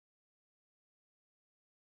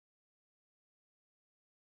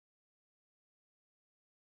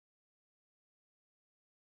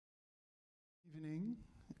evening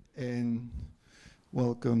and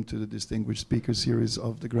welcome to the Distinguished Speaker Series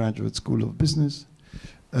of the Graduate School of Business.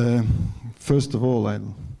 First of all,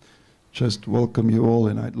 I'll just welcome you all,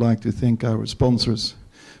 and I'd like to thank our sponsors,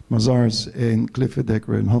 Mazars and Clifford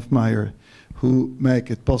Decker and Hofmeyer, who make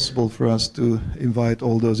it possible for us to invite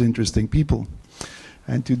all those interesting people.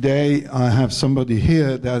 And today I have somebody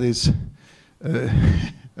here that is a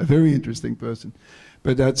very interesting person,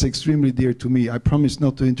 but that's extremely dear to me. I promise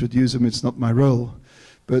not to introduce him, it's not my role.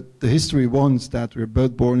 But the history wants that we're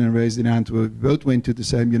both born and raised in Antwerp, we both went to the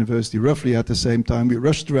same university roughly at the same time, we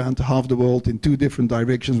rushed around half the world in two different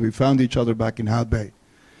directions, we found each other back in Hout Bay.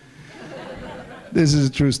 This is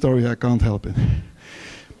a true story, I can't help it.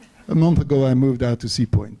 A month ago I moved out to Sea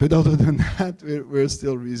Point, but other than that we're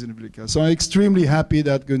still reasonably close. So I'm extremely happy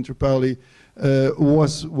that Gunter Pauli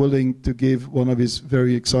was willing to give one of his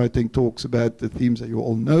very exciting talks about the themes that you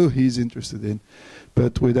all know he's interested in.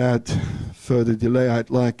 But without further delay, I'd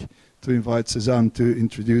like to invite Cezanne to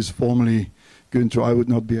introduce formally Gunter. I would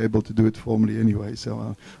not be able to do it formally anyway,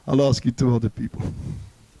 so I'll ask you two other people.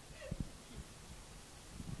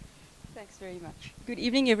 Thanks very much. Good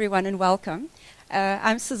evening, everyone, and welcome.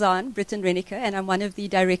 I'm Cezanne Britton-Reneke, and I'm one of the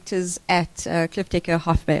directors at Cliff Decker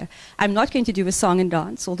Hofmeyer. I'm not going to do a song and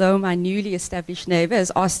dance, although my newly established neighbor has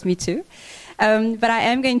asked me to. But I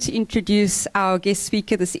am going to introduce our guest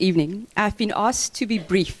speaker this evening. I've been asked to be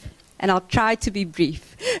brief, and I'll try to be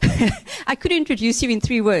brief. I could introduce you in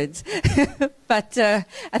 3 words, but I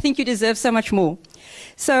think you deserve so much more.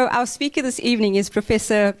 So our speaker this evening is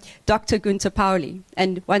Professor Dr. Gunter Pauli,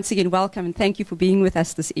 and once again, welcome and thank you for being with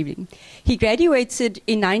us this evening. He graduated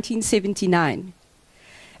in 1979.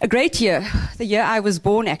 A great year, the year I was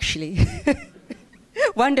born, actually.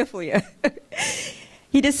 Wonderful year.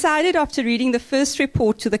 He decided after reading the first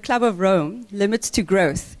report to the Club of Rome, Limits to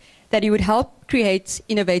Growth, that he would help create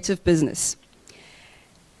innovative business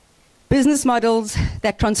models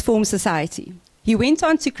that transform society. He went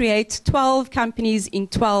on to create 12 companies in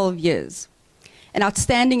 12 years. An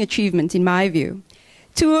outstanding achievement, in my view.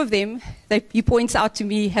 2 of them, that he points out to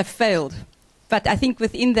me, have failed. But I think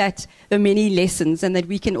within that, there are many lessons and that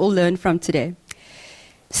we can all learn from today.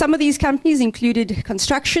 Some of these companies included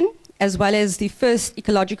construction, as well as the first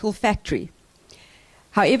ecological factory.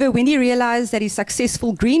 However, when he realized that his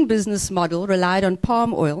successful green business model relied on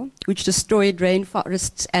palm oil, which destroyed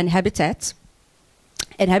rainforests and habitats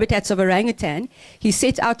of orangutan, he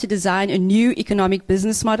set out to design a new economic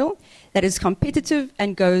business model that is competitive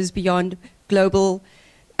and goes beyond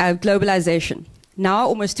globalization. Now,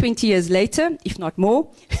 almost 20 years later, if not more,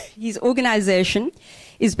 his organization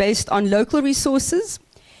is based on local resources,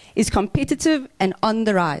 is competitive and on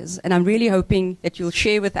the rise. And I'm really hoping that you'll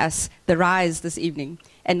share with us the rise this evening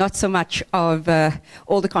and not so much of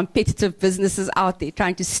all the competitive businesses out there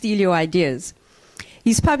trying to steal your ideas.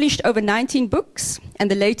 He's published over 19 books, and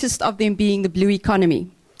the latest of them being The Blue Economy.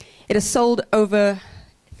 It has sold over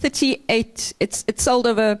 38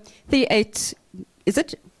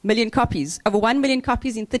 million copies, over 1 million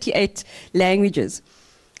copies in 38 languages.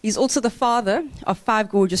 He's also the father of 5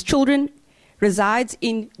 gorgeous children, resides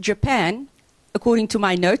in Japan, according to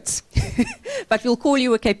my notes, but we'll call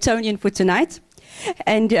you a Cape Townian for tonight,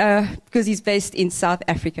 and because he's based in South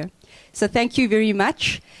Africa. So thank you very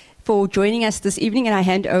much for joining us this evening, and I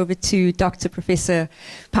hand over to Dr. Professor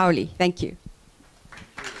Pauli. Thank you.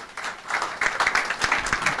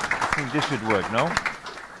 I think this should work, no?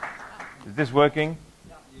 Is this working?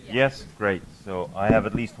 Yeah. Yes, great. So I have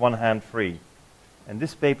at least one hand free. And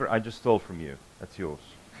this paper I just stole from you. That's yours.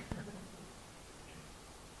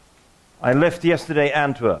 I left yesterday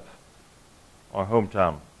Antwerp, our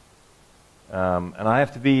hometown. And I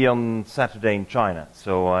have to be on Saturday in China,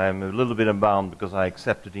 so I'm a little bit unbound because I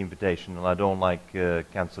accepted the invitation and I don't like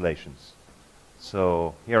cancellations.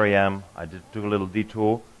 So here I am. I took a little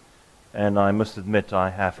detour, and I must admit I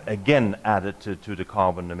have again added to the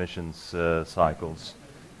carbon emissions cycles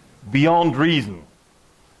beyond reason.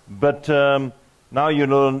 But now you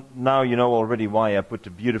know already why I put the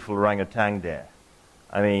beautiful orangutan there.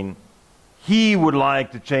 I mean, he would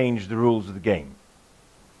like to change the rules of the game.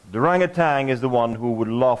 The orangutan is the one who would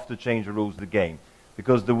love to change the rules of the game,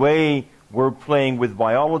 because the way we're playing with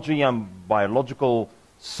biology and biological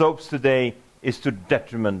soaps today is to the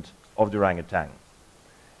detriment of the orangutan.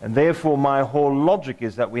 And therefore my whole logic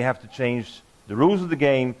is that we have to change the rules of the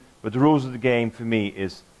game, but the rules of the game for me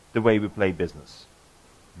is the way we play business.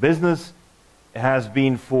 Business has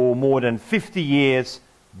been for more than 50 years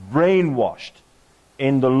brainwashed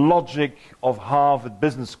in the logic of Harvard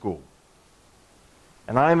Business School.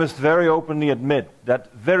 And I must very openly admit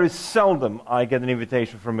that very seldom I get an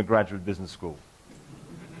invitation from a graduate business school.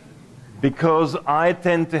 because I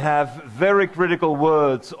tend to have very critical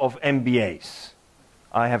words of MBAs.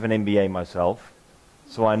 I have an MBA myself,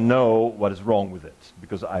 so I know what is wrong with it,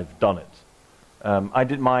 because I've done it. I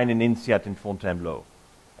did mine in INSEAD in Fontainebleau.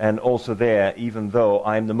 And also there, even though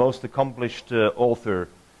I'm the most accomplished author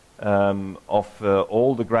of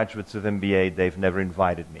all the graduates of MBA, they've never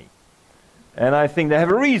invited me. And I think they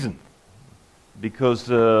have a reason, because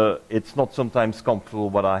it's not sometimes comfortable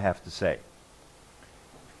what I have to say.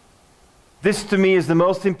 This to me is the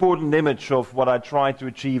most important image of what I try to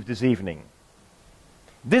achieve this evening.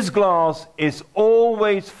 This glass is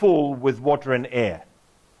always full with water and air.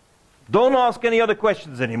 Don't ask any other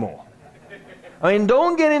questions anymore. I mean,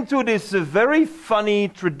 don't get into this very funny,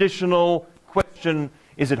 traditional question,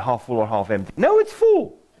 is it half full or half empty? No, it's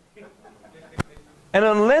full. And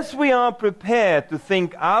unless we are prepared to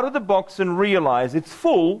think out of the box and realize it's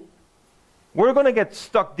full, we're going to get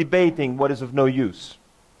stuck debating what is of no use.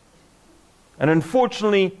 And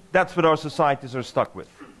unfortunately, that's what our societies are stuck with.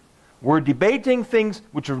 We're debating things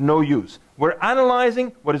which are of no use. We're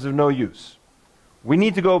analyzing what is of no use. We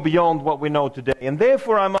need to go beyond what we know today. And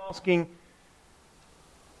therefore, I'm asking,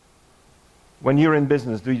 when you're in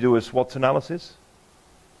business, do you do a SWOT analysis?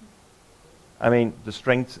 I mean, the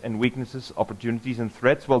strengths and weaknesses, opportunities and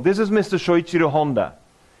threats. Well, this is Mr. Shoichiro Honda.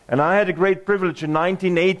 And I had a great privilege in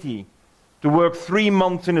 1980 to work 3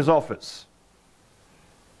 months in his office.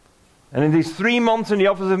 And in these 3 months in the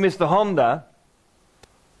office of Mr. Honda,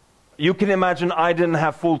 you can imagine I didn't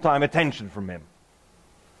have full-time attention from him.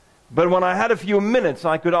 But when I had a few minutes,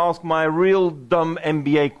 I could ask my real dumb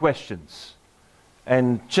MBA questions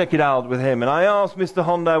and check it out with him. And I asked Mr.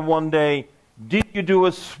 Honda one day, did you do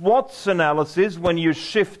a SWOT analysis when you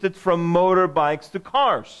shifted from motorbikes to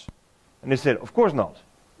cars? And he said, of course not.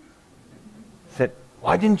 I said,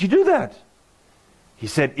 why didn't you do that? He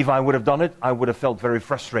said, if I would have done it, I would have felt very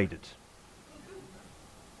frustrated.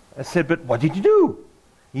 I said, but what did you do?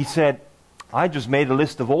 He said, I just made a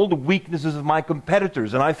list of all the weaknesses of my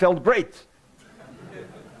competitors and I felt great.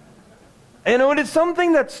 You know, it is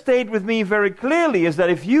something that stayed with me very clearly, is that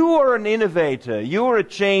if you are an innovator, you are a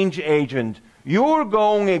change agent, you're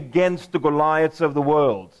going against the Goliaths of the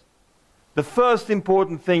world. The first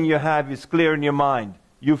important thing you have is clear in your mind.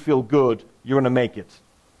 You feel good, you're going to make it.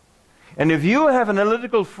 And if you have an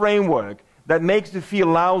analytical framework that makes you feel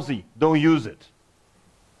lousy, don't use it.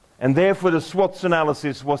 And therefore the SWOT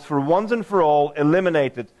analysis was for once and for all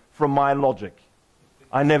eliminated from my logic.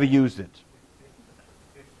 I never used it.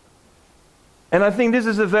 And I think this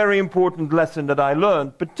is a very important lesson that I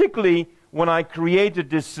learned, particularly when I created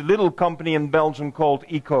this little company in Belgium called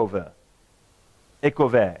Ecover.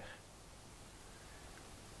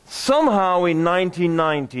 Somehow in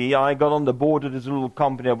 1990 I got on the board of this little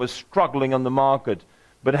company that was struggling on the market,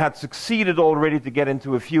 but had succeeded already to get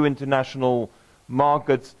into a few international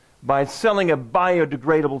markets by selling a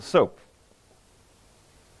biodegradable soap.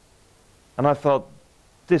 And I thought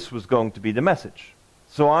this was going to be the message.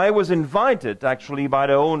 So I was invited actually by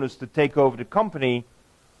the owners to take over the company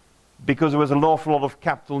because there was an awful lot of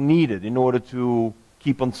capital needed in order to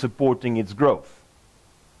keep on supporting its growth.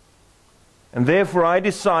 And therefore I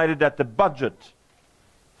decided that the budget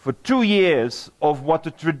for 2 years of what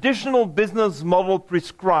the traditional business model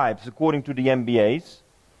prescribes according to the MBAs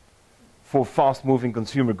for fast-moving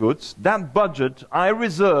consumer goods, that budget I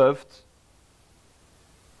reserved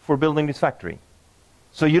for building this factory.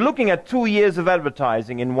 So you're looking at 2 years of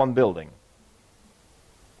advertising in one building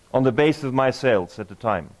on the basis of my sales at the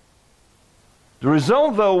time. The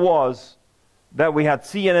result, though, was that we had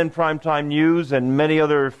CNN Primetime News and many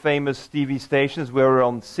other famous TV stations. We were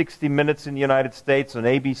on 60 Minutes in the United States, on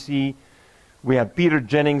ABC. We had Peter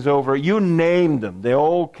Jennings over. You name them. They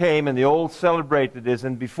all came and they all celebrated this.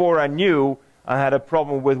 And before I knew, I had a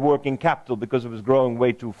problem with working capital because it was growing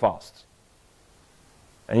way too fast.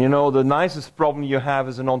 And you know, the nicest problem you have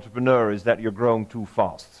as an entrepreneur is that you're growing too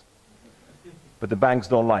fast. But the banks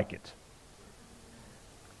don't like it.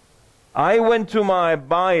 I went to my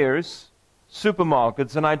buyers,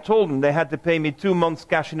 supermarkets, and I told them they had to pay me 2 months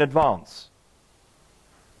cash in advance.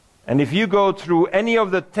 And if you go through any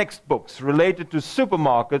of the textbooks related to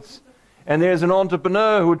supermarkets, and there's an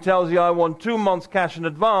entrepreneur who tells you, I want 2 months cash in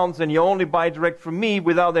advance, and you only buy direct from me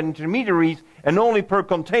without intermediaries, and only per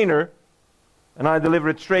container, and I deliver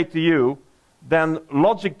it straight to you, then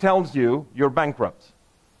logic tells you you're bankrupt.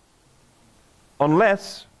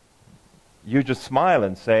 Unless you just smile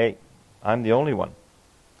and say, I'm the only one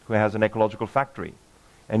who has an ecological factory.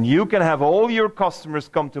 And you can have all your customers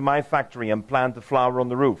come to my factory and plant a flower on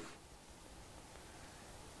the roof.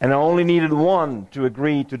 And I only needed one to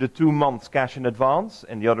agree to the 2 months cash in advance,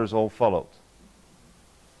 and the others all followed.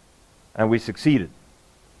 And we succeeded.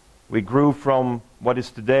 We grew from what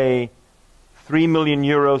is today 3 million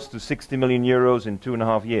euros to 60 million euros in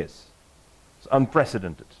 2.5 years. It's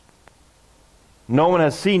unprecedented. No one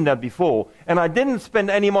has seen that before. And I didn't spend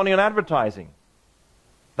any money on advertising.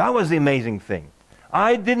 That was the amazing thing.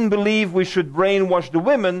 I didn't believe we should brainwash the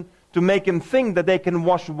women to make them think that they can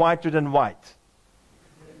wash whiter than white.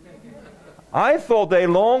 I thought they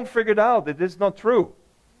long figured out that it's not true.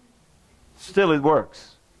 Still it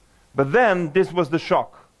works. But then this was the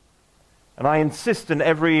shock. And I insist in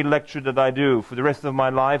every lecture that I do for the rest of my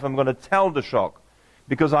life, I'm going to tell the shock.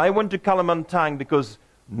 Because I went to Kalimantan because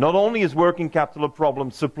not only is working capital a problem,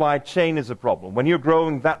 supply chain is a problem. When you're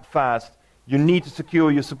growing that fast, you need to secure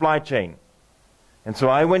your supply chain. And so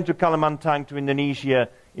I went to Kalimantan, to Indonesia,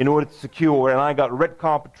 in order to secure, and I got red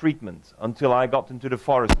carpet treatment until I got into the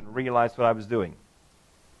forest and realized what I was doing.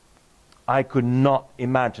 I could not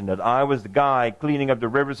imagine that I was the guy cleaning up the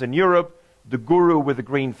rivers in Europe, the guru with the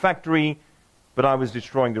green factory, but I was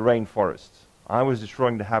destroying the rainforests. I was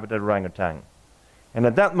destroying the habitat orangutan. And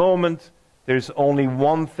at that moment, there's only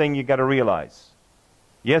one thing you got to realize.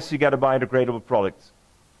 Yes, you got to buy a degradable product.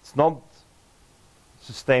 It's not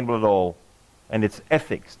sustainable at all. And it's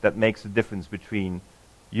ethics that makes the difference between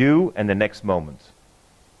you and the next moment.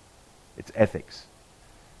 It's ethics.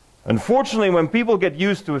 Unfortunately, when people get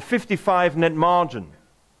used to a 55 net margin,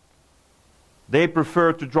 they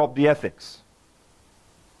prefer to drop the ethics.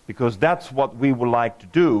 Because that's what we would like to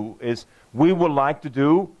do, is we would like to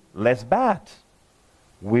do less bad.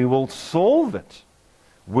 We will solve it.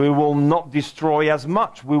 We will not destroy as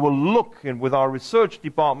much. We will look in with our research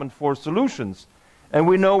department for solutions. And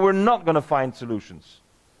we know we're not going to find solutions.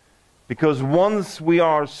 Because once we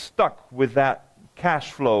are stuck with that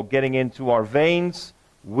cash flow getting into our veins,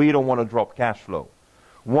 we don't want to drop cash flow.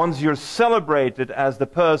 Once you're celebrated as the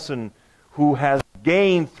person who has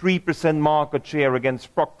gained 3% market share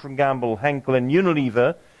against Procter & Gamble, Henkel and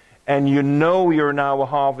Unilever, and you know you're now a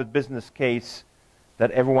Harvard business case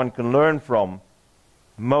that everyone can learn from,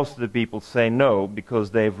 most of the people say no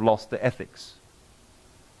because they've lost the ethics.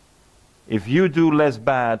 If you do less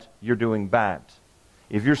bad, you're doing bad.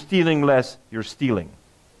 If you're stealing less, you're stealing.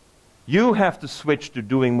 You have to switch to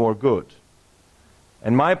doing more good.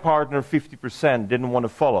 And my partner, 50%, didn't want to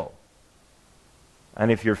follow.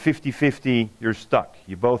 And if you're 50-50, you're stuck.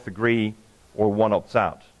 You both agree or one opts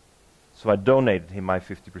out. So I donated him my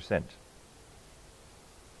 50%.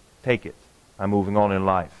 Take it. I'm moving on in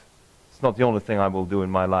life. It's not the only thing I will do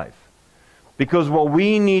in my life. Because what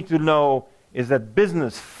we need to know is that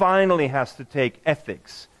business finally has to take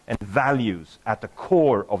ethics and values at the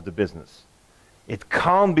core of the business. It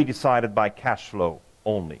can't be decided by cash flow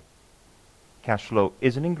only. Cash flow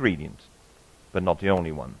is an ingredient, but not the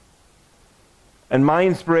only one. And my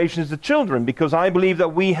inspiration is the children, because I believe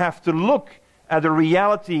that we have to look at the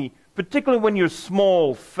reality, particularly when you're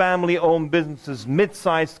small, family-owned businesses,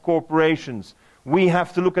 mid-sized corporations. We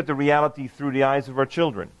have to look at the reality through the eyes of our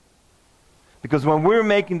children. Because when we're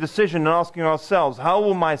making decisions and asking ourselves, how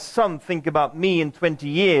will my son think about me in 20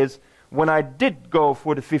 years when I did go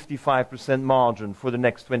for the 55% margin for the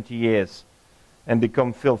next 20 years and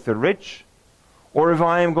become filthy rich? Or if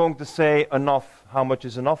I am going to say enough, how much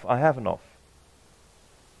is enough? I have enough.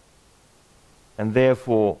 And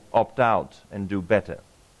therefore opt out and do better.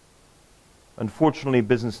 Unfortunately,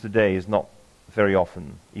 business today is not very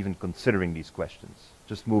often even considering these questions,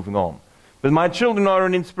 just moving on. But my children are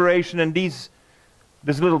an inspiration, and this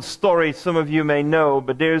little story some of you may know,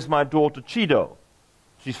 but there's my daughter Chido.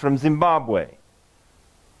 She's from Zimbabwe.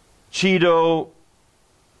 Chido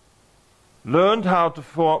learned how to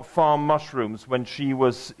farm mushrooms when she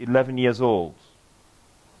was 11 years old.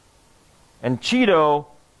 And Chido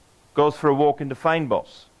goes for a walk in the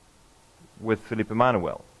fynbos with Philippe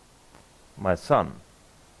Emmanuel, my son.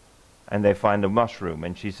 And they find a mushroom,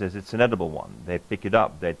 and she says it's an edible one. They pick it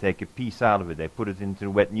up, they take a piece out of it, they put it into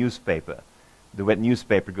wet newspaper. The wet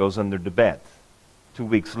newspaper goes under the bed. 2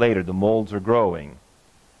 weeks later, the molds are growing.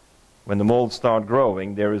 When the molds start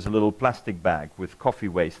growing, there is a little plastic bag with coffee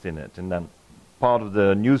waste in it, and then part of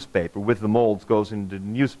the newspaper with the molds goes in the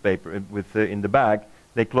newspaper in the bag.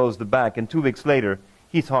 They close the bag, and 2 weeks later,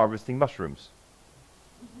 he's harvesting mushrooms.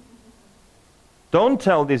 Don't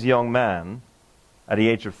tell this young man at the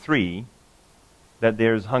age of 3 that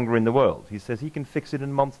there's hunger in the world. He says he can fix it in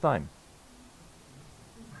a month's time.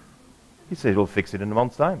 He says he'll fix it in a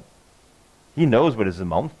month's time. He knows what is a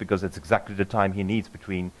month because it's exactly the time he needs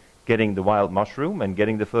between getting the wild mushroom and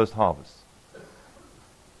getting the first harvest.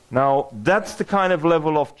 Now, that's the kind of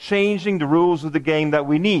level of changing the rules of the game that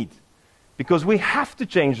we need. Because we have to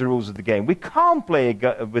change the rules of the game. We can't play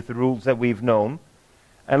with the rules that we've known.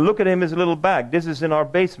 And look at him, his little bag. This is in our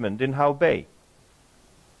basement in Howe Bay.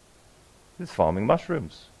 He's farming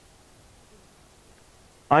mushrooms.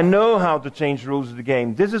 I know how to change the rules of the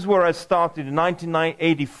game. This is where I started in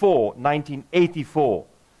 1984.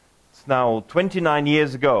 It's now 29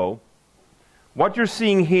 years ago. What you're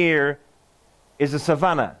seeing here is a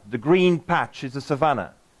savanna. The green patch is a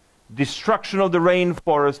savanna. Destruction of the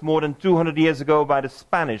rainforest more than 200 years ago by the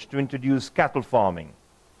Spanish to introduce cattle farming.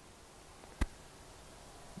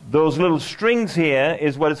 Those little strings here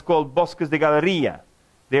is what is called bosques de galeria.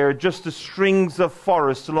 They're just the strings of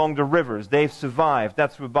forests along the rivers. They've survived.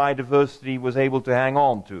 That's where biodiversity was able to hang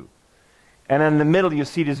on to. And in the middle you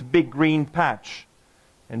see this big green patch.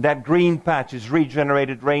 And that green patch is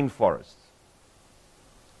regenerated rainforest.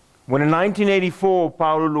 When in 1984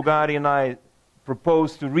 Paolo Lugari and I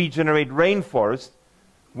proposed to regenerate rainforest,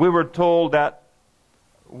 we were told that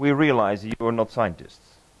we realize you are not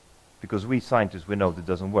scientists. Because we scientists, we know that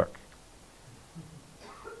doesn't work.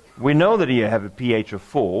 We know that you have a pH of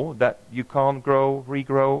 4, that you can't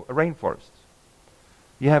regrow a rainforest.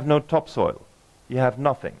 You have no topsoil. You have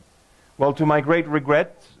nothing. Well, to my great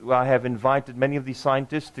regret, I have invited many of these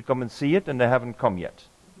scientists to come and see it, and they haven't come yet.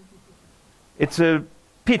 It's a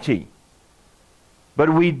pity.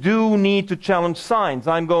 But we do need to challenge science.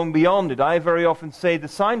 I'm going beyond it. I very often say the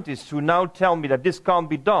scientists who now tell me that this can't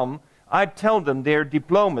be done, I tell them their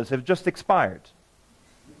diplomas have just expired.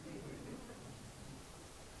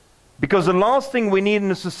 Because the last thing we need in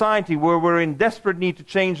a society where we're in desperate need to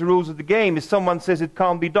change the rules of the game is someone says it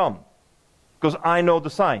can't be done. Because I know the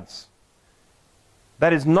science.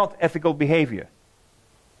 That is not ethical behavior.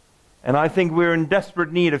 And I think we're in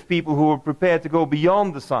desperate need of people who are prepared to go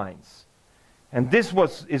beyond the science. And this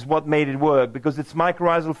is what made it work, because it's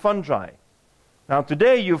mycorrhizal fungi. Now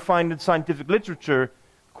today you find in scientific literature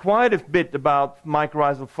quite a bit about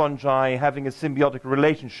mycorrhizal fungi having a symbiotic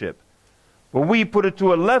relationship. But we put it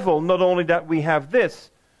to a level, not only that we have this,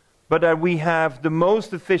 but that we have the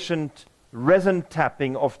most efficient resin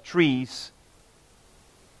tapping of trees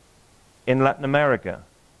in Latin America.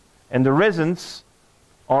 And the resins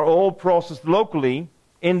are all processed locally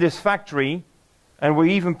in this factory, and we're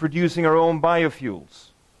even producing our own biofuels.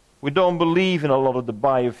 We don't believe in a lot of the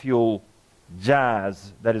biofuel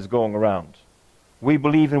jazz that is going around. We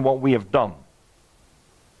believe in what we have done.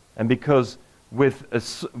 And because with an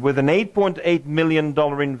 $8.8 million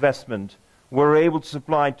investment, we're able to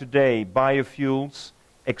supply today biofuels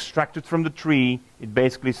extracted from the tree. It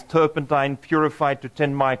basically is turpentine purified to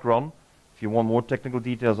 10 micron. If you want more technical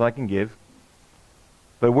details, I can give.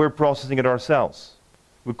 But we're processing it ourselves.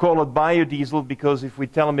 We call it biodiesel because if we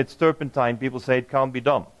tell them it's turpentine, people say it can't be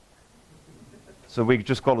done. So we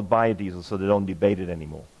just call it biodiesel so they don't debate it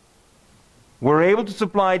anymore. We're able to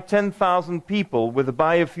supply 10,000 people with the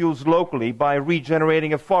biofuels locally by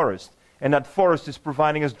regenerating a forest. And that forest is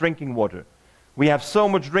providing us drinking water. We have so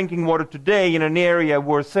much drinking water today in an area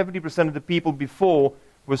where 70% of the people before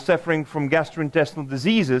were suffering from gastrointestinal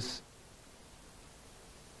diseases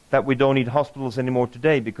that we don't need hospitals anymore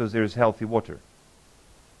today because there is healthy water.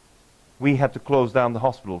 We had to close down the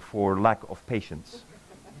hospital for lack of patients.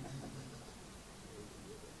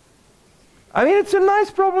 I mean, it's a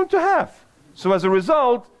nice problem to have. So as a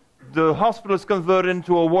result, the hospital is converted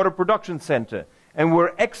into a water production center. And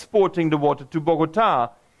we're exporting the water to Bogota.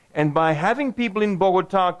 And by having people in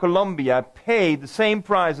Bogota, Colombia, pay the same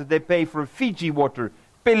price that they pay for Fiji water,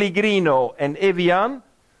 Pellegrino and Evian,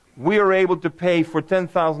 we are able to pay for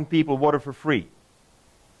 10,000 people water for free.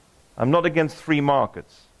 I'm not against free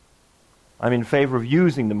markets. I'm in favor of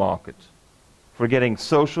using the market for getting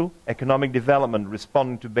social, economic development,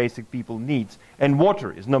 responding to basic people needs. And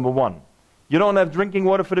water is number one. You don't have drinking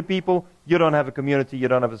water for the people, you don't have a community, you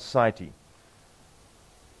don't have a society.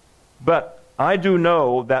 But I do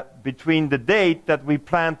know that between the date that we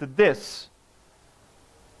planted this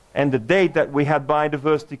and the date that we had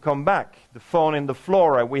biodiversity come back, the fauna and the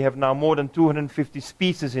flora, we have now more than 250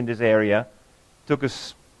 species in this area, took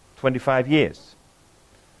us 25 years.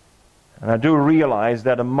 And I do realize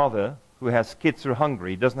that a mother who has kids who are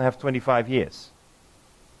hungry doesn't have 25 years.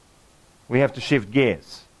 We have to shift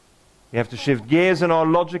gears. We have to shift gears in our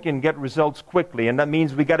logic and get results quickly. And that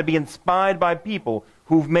means we've got to be inspired by people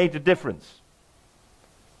who've made a difference.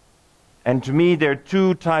 And to me, there are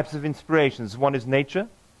two types of inspirations. One is nature,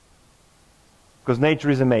 because nature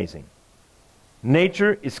is amazing.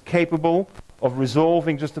 Nature is capable of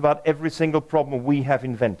resolving just about every single problem we have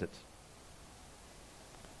invented.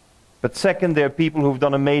 But second, there are people who've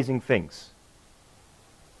done amazing things.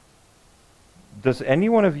 Does any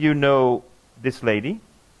one of you know this lady?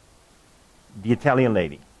 The Italian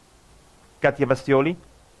lady, Katia Bastioli.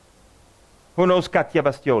 Who knows Katia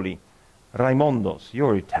Bastioli? Raimondos,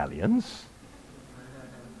 you're Italians.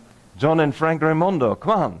 John and Frank Raimondo,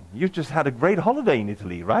 come on, you just had a great holiday in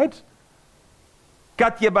Italy, right?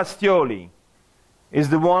 Katia Bastioli is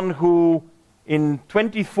the one who, in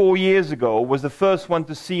 24 years ago, was the first one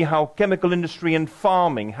to see how chemical industry and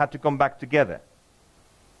farming had to come back together.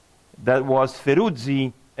 That was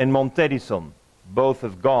Ferruzzi and Montedison. Both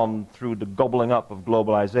have gone through the gobbling up of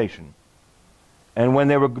globalization. And when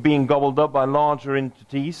they were being gobbled up by larger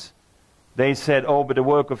entities, they said, oh, but the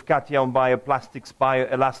work of Katia on bioplastics,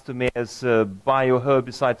 bioelastomers,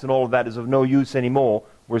 bioherbicides, and all of that is of no use anymore.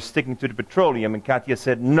 We're sticking to the petroleum. And Katia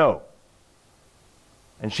said, no.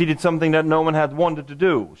 And she did something that no one had wanted to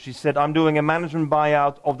do. She said, I'm doing a management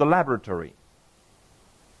buyout of the laboratory.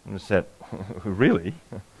 And I said, really?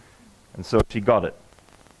 And so she got it.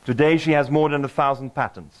 Today she has more than 1,000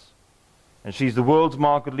 patents. And she's the world's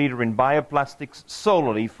market leader in bioplastics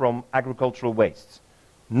solely from agricultural wastes.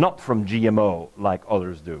 Not from GMO like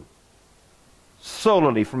others do.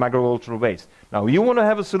 Solely from agricultural waste. Now, you want to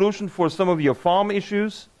have a solution for some of your farm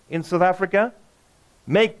issues in South Africa?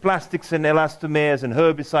 Make plastics and elastomers and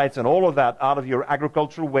herbicides and all of that out of your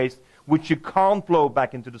agricultural waste, which you can't blow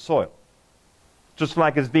back into the soil. Just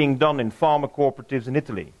like it's being done in farmer cooperatives in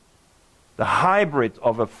Italy. The hybrid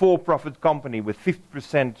of a for-profit company with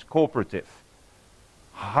 50% cooperative,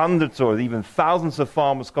 hundreds or even thousands of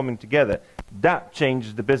farmers coming together, that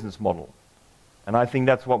changes the business model. And I think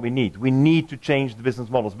that's what we need. We need to change the business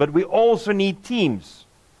models. But we also need teams.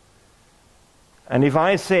 And if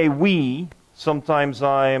I say we, sometimes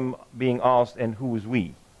I'm being asked, and who is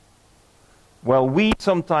we? Well, we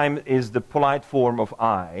sometimes is the polite form of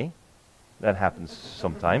I. That happens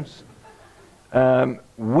sometimes.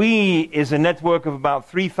 We is a network of about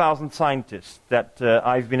 3,000 scientists that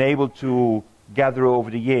I've been able to gather over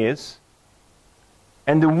the years.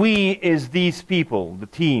 And the we is these people, the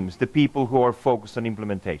teams, the people who are focused on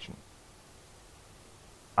implementation.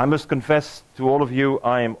 I must confess to all of you,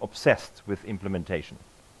 I am obsessed with implementation.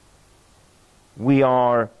 We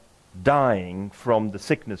are dying from the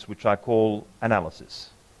sickness which I call analysis.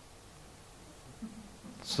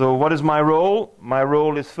 So what is my role? My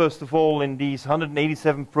role is, first of all, in these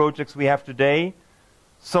 187 projects we have today,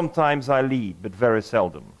 sometimes I lead, but very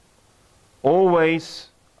seldom. Always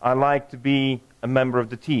I like to be a member of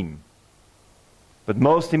the team. But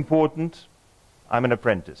most important, I'm an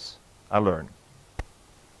apprentice. I learn.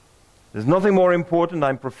 There's nothing more important.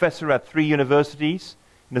 I'm professor at 3 universities.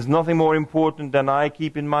 And there's nothing more important than I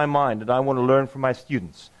keep in my mind that I want to learn from my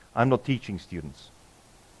students. I'm not teaching students.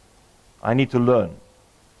 I need to learn.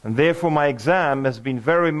 And therefore my exam has been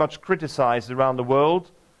very much criticized around the world,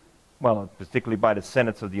 well, particularly by the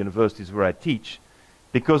senates of the universities where I teach,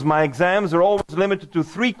 because my exams are always limited to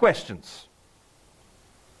 3 questions.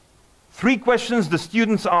 3 questions the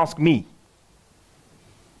students ask me.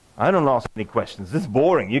 I don't ask any questions. This is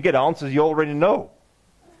boring. You get answers you already know.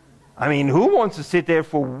 I mean, who wants to sit there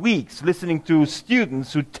for weeks listening to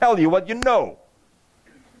students who tell you what you know?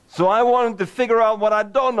 So I wanted to figure out what I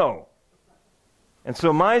don't know. And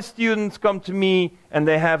so my students come to me, and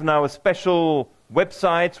they have now a special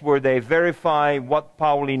website where they verify what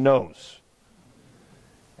Pauli knows.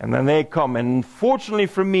 And then they come. And fortunately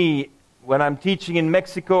for me, when I'm teaching in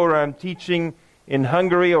Mexico, or I'm teaching in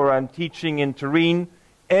Hungary, or I'm teaching in Turin,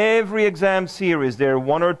 every exam series, there are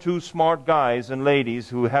 1 or 2 smart guys and ladies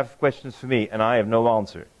who have questions for me, and I have no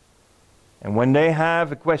answer. And when they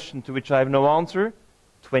have a question to which I have no answer,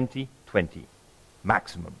 20/20,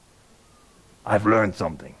 maximum. I've learned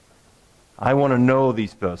something. I want to know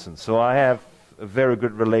these persons, so I have a very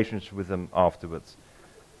good relationship with them afterwards.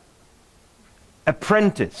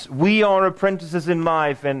 Apprentice. We are apprentices in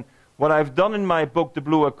life, and what I've done in my book, The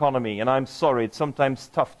Blue Economy, and I'm sorry, it's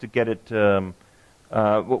sometimes tough to get it,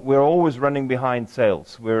 we're always running behind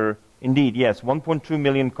sales. We're, indeed, yes, 1.2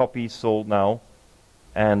 million copies sold now,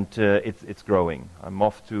 and it's growing. I'm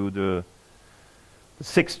off to the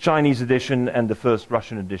 6th Chinese edition and the 1st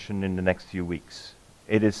Russian edition in the next few weeks.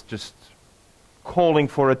 It is just calling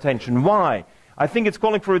for attention. Why? I think it's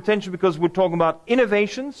calling for attention because we're talking about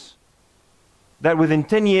innovations that within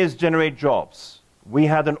 10 years generate jobs. We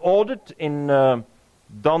had an audit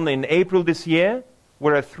done in April this year.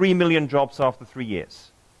 We're at 3 million jobs after 3 years.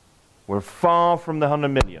 We're far from the 100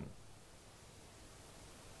 million.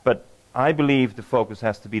 But I believe the focus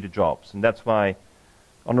has to be the jobs, and that's why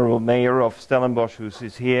Honorable Mayor of Stellenbosch, who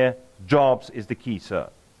is here, jobs is the key, sir.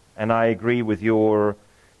 And I agree with your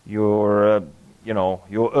urge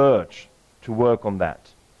to work on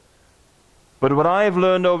that. But what I have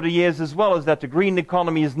learned over the years as well is that the green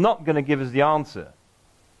economy is not going to give us the answer.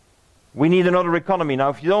 We need another economy. Now,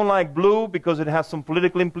 if you don't like blue because it has some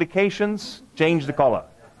political implications, change the color.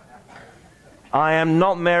 I am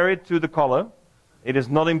not married to the color. It is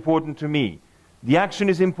not important to me. The action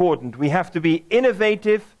is important. We have to be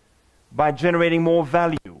innovative by generating more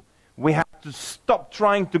value. We have to stop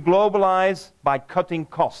trying to globalize by cutting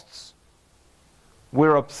costs.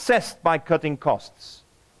 We're obsessed by cutting costs.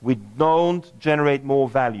 We don't generate more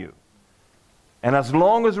value. And as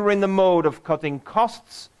long as we're in the mode of cutting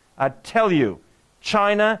costs, I tell you,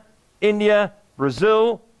 China, India,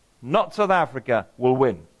 Brazil, not South Africa, will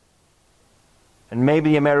win. And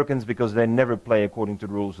maybe the Americans, because they never play according to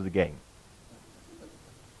the rules of the game.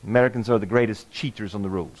 Americans are the greatest cheaters on the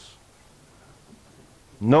rules.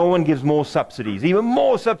 No one gives more subsidies, even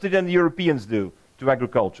more subsidies than the Europeans do, to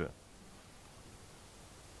agriculture.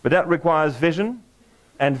 But that requires vision,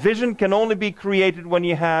 and vision can only be created when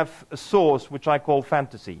you have a source which I call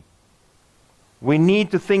fantasy. We need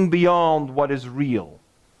to think beyond what is real,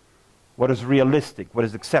 what is realistic, what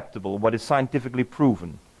is acceptable, what is scientifically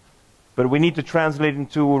proven. But we need to translate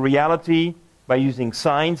into reality by using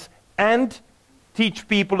science and teach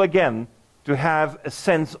people again to have a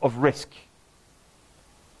sense of risk.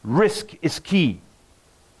 Risk is key.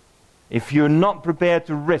 If you're not prepared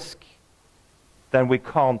to risk, then we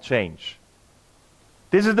can't change.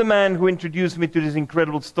 This is the man who introduced me to this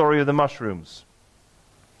incredible story of the mushrooms.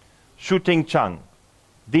 Shu-Ting Chang,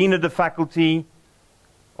 Dean of the Faculty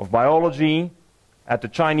of Biology at the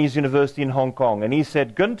Chinese University in Hong Kong. And he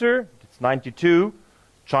said, Gunter, it's 92,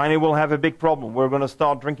 China will have a big problem. We're going to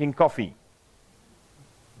start drinking coffee.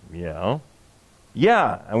 Yeah.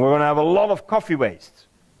 Yeah, and we're going to have a lot of coffee waste.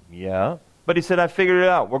 Yeah. But he said, I figured it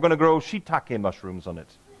out. We're going to grow shiitake mushrooms on it.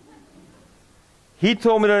 He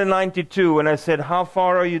told me that in 92, and I said, how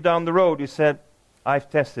far are you down the road? He said, I've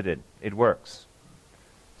tested it. It works.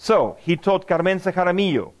 So, he taught Carmenza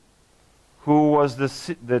Jaramillo, who was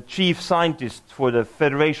the chief scientist for the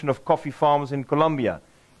Federation of Coffee Farmers in Colombia.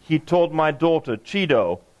 He taught my daughter,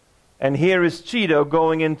 Chido, and here is Chido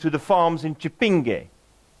going into the farms in Chipinge,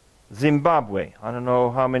 Zimbabwe. I don't know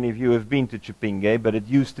how many of you have been to Chipinge, but it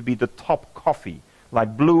used to be the top coffee,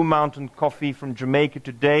 like Blue Mountain coffee from Jamaica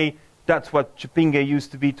today. That's what Chipinge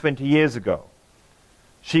used to be 20 years ago.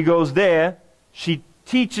 She goes there, she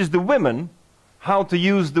teaches the women how to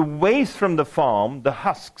use the waste from the farm, the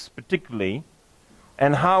husks particularly,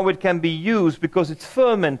 and how it can be used because it's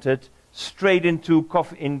fermented straight into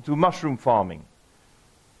mushroom farming.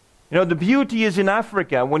 You know, the beauty is in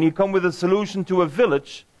Africa, when you come with a solution to a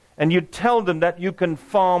village, and you tell them that you can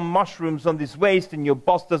farm mushrooms on this waste and your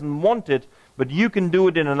boss doesn't want it, but you can do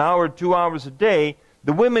it in an hour, 2 hours a day,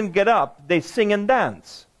 the women get up, they sing and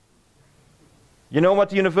dance. You know what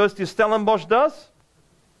the University of Stellenbosch does?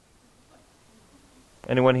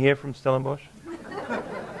 Anyone here from Stellenbosch?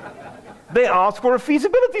 They ask for a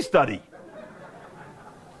feasibility study.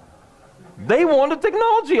 They want a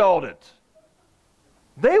technology audit.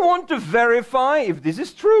 They want to verify if this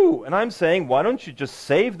is true. And I'm saying, why don't you just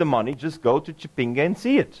save the money, just go to Chipinge and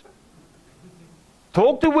see it.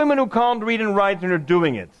 Talk to women who can't read and write and are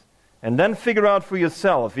doing it. And then figure out for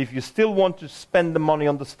yourself if you still want to spend the money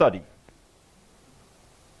on the study.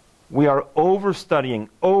 We are over-studying,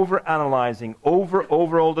 over-analyzing, over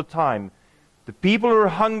all the time. The people who are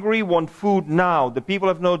hungry want food now. The people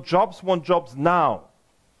who have no jobs want jobs now.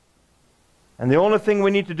 And the only thing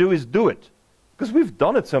we need to do is do it. Because we've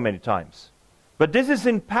done it so many times. But this is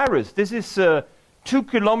in Paris. This is 2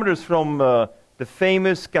 kilometers from the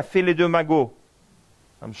famous Café Les Deux Magots.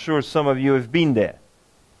 I'm sure some of you have been there.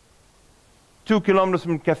 2 kilometers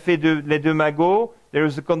from Café Les Deux Magots, there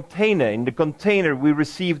is a container. In the container, we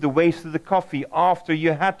receive the waste of the coffee after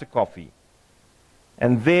you had the coffee.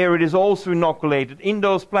 And there it is also inoculated in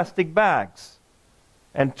those plastic bags.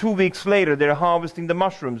 And 2 weeks later, they're harvesting the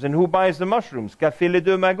mushrooms. And who buys the mushrooms? Café Les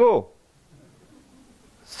Deux Magots.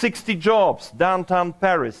 60 jobs, downtown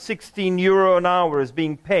Paris, 16 euro an hour is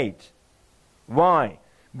being paid. Why?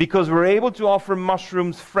 Because we're able to offer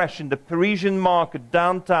mushrooms fresh in the Parisian market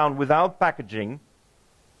downtown without packaging,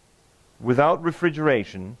 without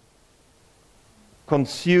refrigeration,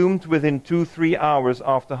 consumed within 2-3 hours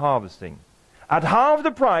after harvesting. At half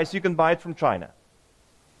the price, you can buy it from China.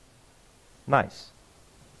 Nice.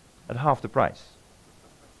 At half the price.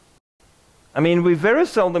 I mean, we very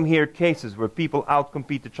seldom hear cases where people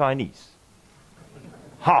outcompete the Chinese.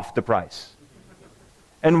 Half the price.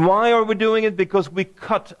 And why are we doing it? Because we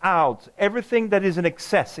cut out everything that is in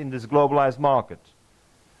excess in this globalized market.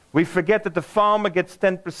 We forget that the farmer gets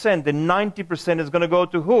 10% and 90% is going to go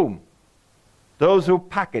to whom? Those who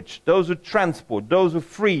package, those who transport, those who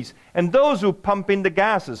freeze, and those who pump in the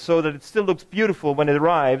gases so that it still looks beautiful when it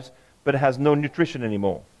arrives, but it has no nutrition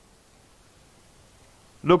anymore.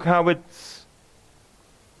 Look how it's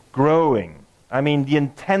growing. I mean, the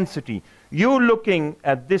intensity. You're looking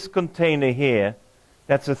at this container here.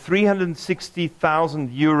 That's a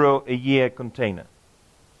 360,000 euro a year container.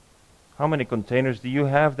 How many containers do you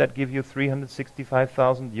have that give you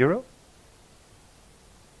 365,000 euro?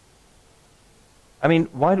 I mean,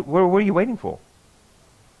 what are you waiting for?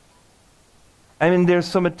 I mean, there's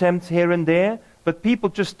some attempts here and there, but people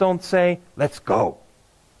just don't say, let's go.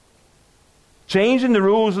 Changing the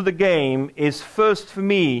rules of the game is first for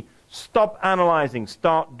me, stop analyzing,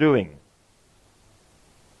 start doing.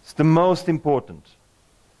 It's the most important.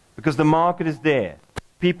 Because the market is there.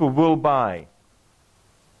 People will buy.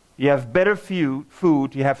 You have better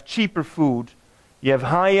food, you have cheaper food, you have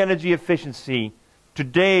high energy efficiency.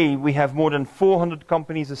 Today we have more than 400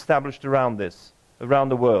 companies established around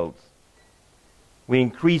the world. We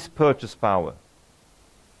increase purchase power.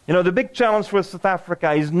 You know, the big challenge for South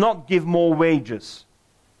Africa is not give more wages.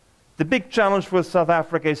 The big challenge for South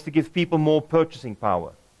Africa is to give people more purchasing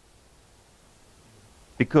power.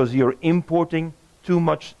 Because you're importing too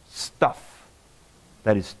much stuff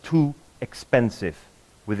that is too expensive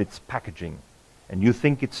with its packaging. And you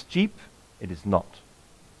think it's cheap? It is not.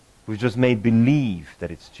 We've just made believe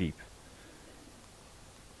that it's cheap.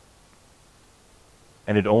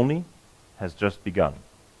 And it only has just begun.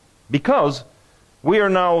 Because we are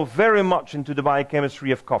now very much into the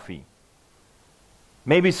biochemistry of coffee.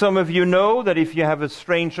 Maybe some of you know that if you have a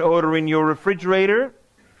strange odor in your refrigerator,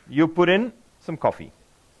 you put in some coffee.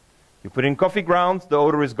 You put in coffee grounds, the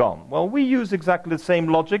odor is gone. Well, we use exactly the same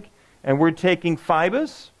logic, and we're taking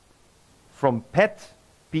fibers from PET,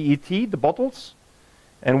 the bottles,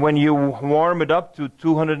 and when you warm it up to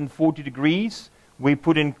 240 degrees, we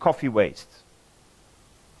put in coffee waste.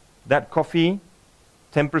 That coffee,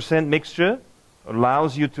 10% mixture,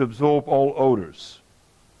 allows you to absorb all odors.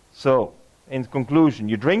 So, in conclusion,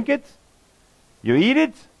 you drink it, you eat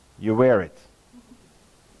it, you wear it.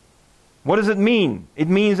 What does it mean? It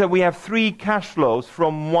means that we have 3 cash flows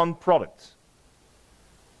from one product.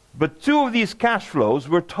 But 2 of these cash flows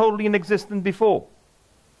were totally inexistent before.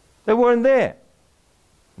 They weren't there.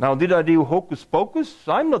 Now, did I do hocus pocus?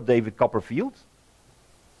 I'm not David Copperfield.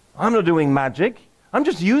 I'm not doing magic. I'm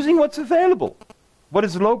just using what's available, what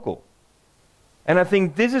is local. And I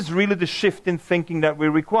think this is really the shift in thinking that we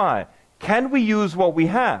require. Can we use what we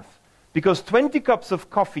have? Because 20 cups of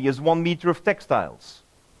coffee is 1 meter of textiles.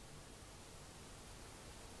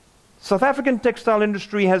 South African textile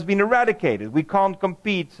industry has been eradicated. We can't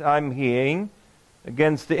compete, I'm hearing,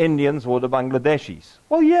 against the Indians or the Bangladeshis.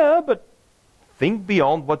 Well, yeah, but think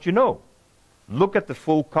beyond what you know. Look at the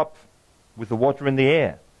full cup with the water in the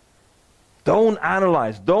air. Don't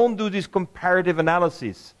analyze. Don't do this comparative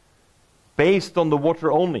analysis based on the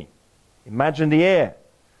water only. Imagine the air.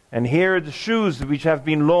 And here are the shoes which have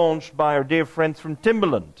been launched by our dear friends from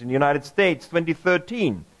Timberland in the United States,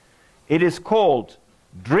 2013. It is called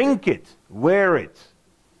Drink It, Wear It.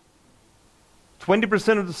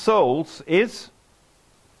 20% of the soles is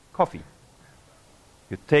coffee.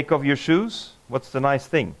 You take off your shoes, what's the nice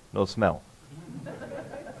thing? No smell.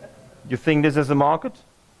 You think this has a market?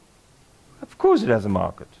 Of course it has a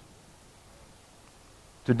market.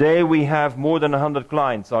 Today we have more than 100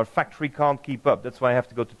 clients. Our factory can't keep up. That's why I have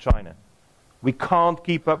to go to China. We can't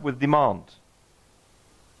keep up with demand.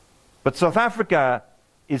 But South Africa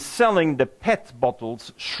is selling the PET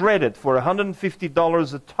bottles shredded for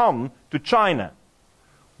 $150 a ton to China.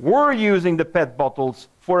 We're using the PET bottles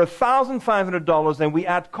for $1,500 and we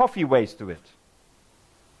add coffee waste to it.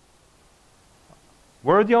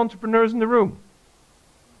 Where are the entrepreneurs in the room?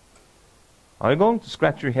 Are you going to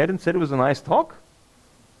scratch your head and say it was a nice talk?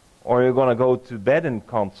 Or are you going to go to bed and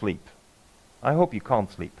can't sleep? I hope you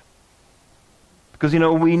can't sleep. Because, you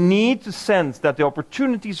know, we need to sense that the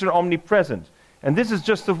opportunities are omnipresent. And this is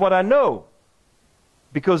just of what I know.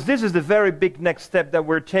 Because this is the very big next step that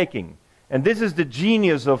we're taking. And this is the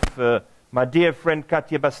genius of my dear friend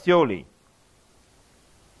Katia Bastioli.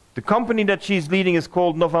 The company that she's leading is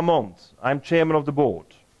called Novamont. I'm chairman of the board.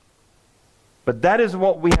 But that is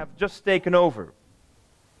what we have just taken over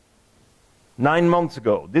 9 months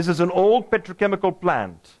ago. This is an old petrochemical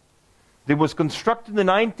plant that was constructed in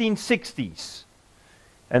the 1960s.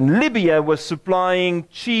 And Libya was supplying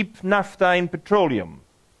cheap naphtha and petroleum.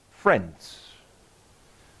 Friends.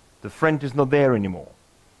 The friend is not there anymore.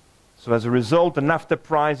 So as a result, the naphtha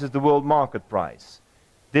price is the world market price.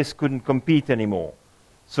 This couldn't compete anymore.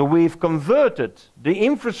 So we've converted the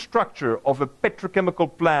infrastructure of a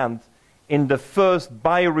petrochemical plant in the first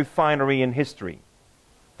biorefinery in history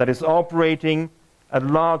that is operating at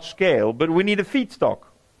large scale, but we need a feedstock.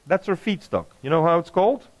 That's our feedstock. You know how it's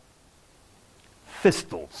called?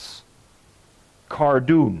 Thistles.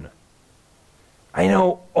 Cardoon. I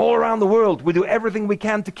know, all around the world we do everything we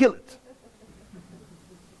can to kill it.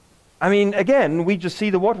 I mean, again, we just see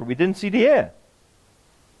the water, we didn't see the air.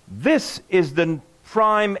 This is the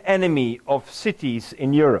prime enemy of cities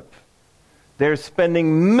in Europe. They're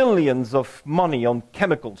spending millions of money on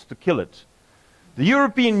chemicals to kill it. The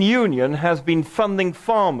European Union has been funding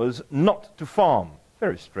farmers not to farm.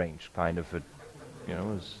 Very strange kind of a,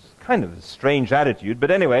 it's kind of a strange attitude.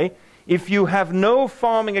 But anyway, if you have no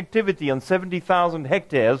farming activity on 70,000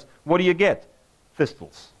 hectares, what do you get?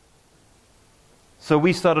 Thistles. So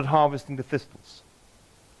we started harvesting the thistles.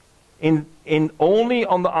 Only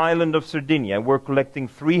on the island of Sardinia, we're collecting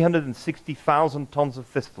 360,000 tons of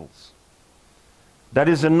thistles. That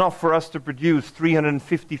is enough for us to produce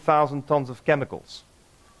 350,000 tons of chemicals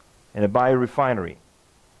in a biorefinery.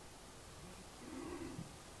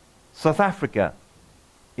 South Africa,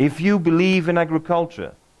 if you believe in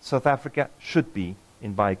agriculture, South Africa should be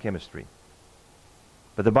in biochemistry.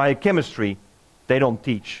 But the biochemistry, they don't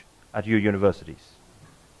teach at your universities.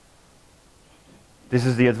 This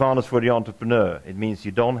is the advantage for the entrepreneur. It means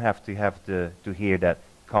you don't have to hear that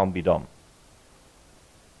can't be done.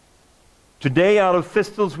 Today, out of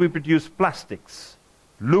thistles, we produce plastics,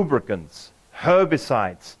 lubricants,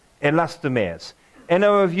 herbicides, elastomers. Any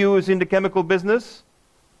of you is in the chemical business?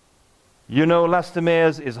 You know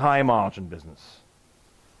elastomers is high margin business.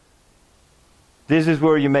 This is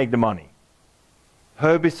where you make the money.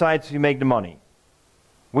 Herbicides, you make the money.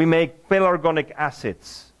 We make pelargonic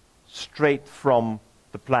acids straight from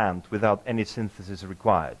the plant without any synthesis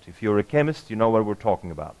required. If you're a chemist, you know what we're talking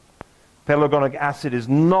about. Pelargonic acid is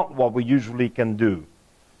not what we usually can do.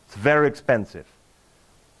 It's very expensive.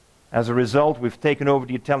 As a result, we've taken over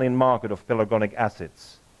the Italian market of pelargonic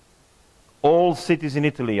acids. All cities in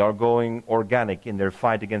Italy are going organic in their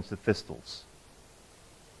fight against the thistles.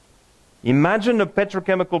 Imagine a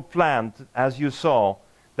petrochemical plant, as you saw,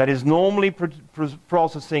 that is normally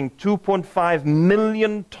processing 2.5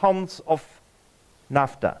 million tons of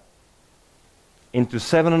naphtha into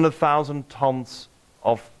 700,000 tons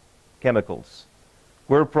of chemicals.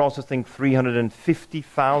 We're processing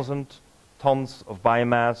 350,000 tons of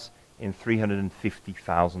biomass in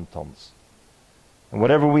 350,000 tons. And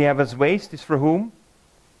whatever we have as waste is for whom?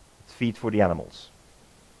 It's feed for the animals.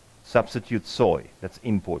 Substitute soy that's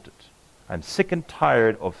imported. I'm sick and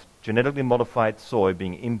tired of genetically modified soy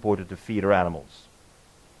being imported to feed our animals.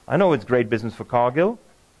 I know it's great business for Cargill.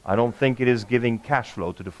 I don't think it is giving cash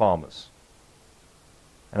flow to the farmers.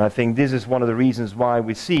 And I think this is one of the reasons why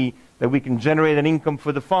we see that we can generate an income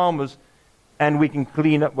for the farmers and we can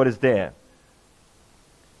clean up what is there.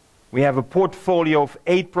 We have a portfolio of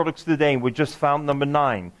 8 products today and we just found number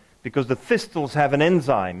 9 because the thistles have an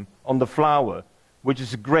enzyme on the flour which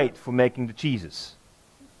is great for making the cheeses.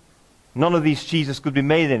 None of these cheeses could be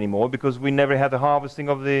made anymore because we never had the harvesting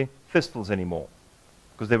of the thistles anymore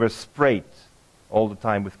because they were sprayed all the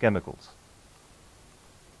time with chemicals.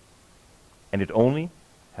 And it only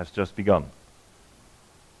has just begun.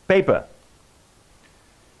 Paper.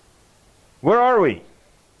 Where are we?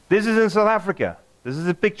 This is in South Africa. This is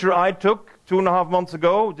a picture I took 2.5 months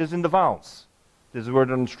ago. This is in the Vaals. This is where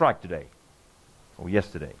they're on strike today. Or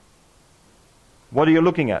yesterday. What are you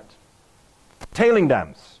looking at? Tailing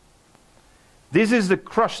dams. This is the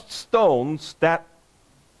crushed stones that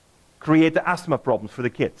create the asthma problems for the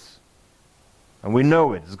kids. And we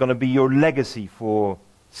know it. It's going to be your legacy for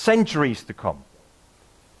centuries to come.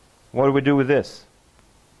 What do we do with this?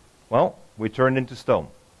 Well, we turn it into stone.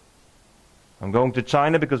 I'm going to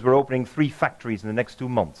China because we're opening 3 factories in the next 2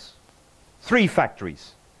 months. 3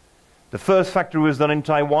 factories. The first factory was done in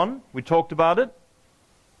Taiwan. We talked about it.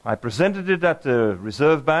 I presented it at the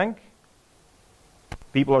Reserve Bank.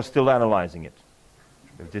 People are still analyzing it.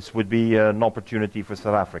 This would be an opportunity for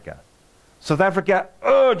South Africa. South Africa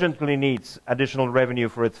urgently needs additional revenue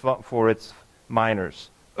for its miners.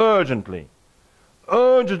 Urgently.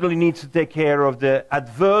 Urgently needs to take care of the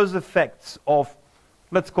adverse effects of,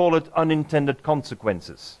 let's call it, unintended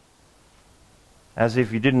consequences. As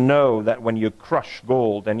if you didn't know that when you crush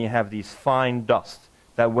gold and you have these fine dust,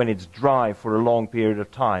 that when it's dry for a long period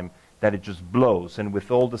of time, that it just blows. And with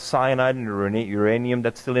all the cyanide and uranium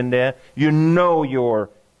that's still in there, you know you're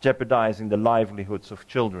jeopardizing the livelihoods of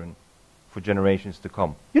children for generations to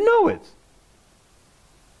come. You know it.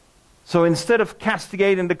 So instead of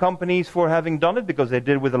castigating the companies for having done it, because they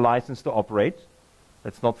did with a license to operate,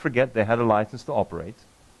 let's not forget they had a license to operate.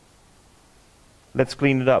 Let's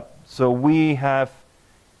clean it up. So we have,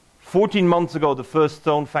 14 months ago, the first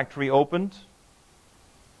stone factory opened.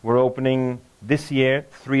 We're opening this year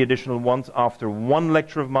 3 additional ones after 1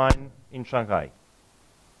 lecture of mine in Shanghai.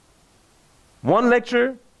 1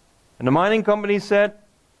 lecture, and the mining company said,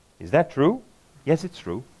 "Is that true?" "Yes, it's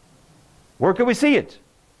true." "Where can we see it?"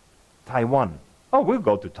 "Taiwan." "Oh, we'll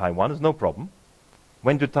go to Taiwan, there's no problem."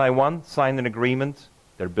 Went to Taiwan, signed an agreement,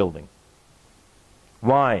 they're building.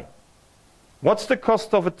 Why? What's the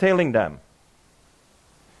cost of a tailing dam?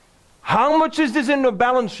 How much is this in the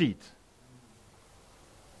balance sheet?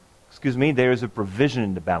 Excuse me, there is a provision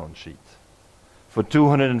in the balance sheet for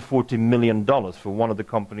 $240 million for one of the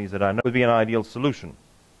companies that I know would be an ideal solution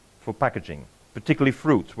for packaging, particularly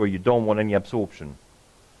fruits where you don't want any absorption.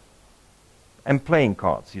 And playing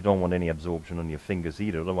cards, you don't want any absorption on your fingers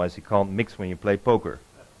either, otherwise you can't mix when you play poker.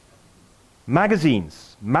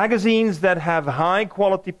 Magazines. Magazines that have high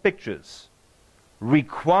quality pictures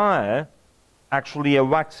require actually a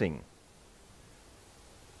waxing.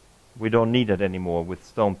 We don't need it anymore with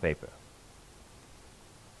stone paper.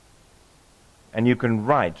 And you can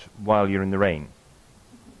write while you're in the rain.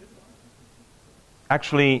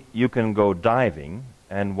 Actually, you can go diving,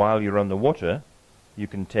 and while you're underwater, you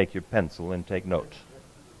can take your pencil and take notes.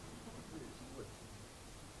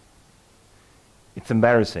 It's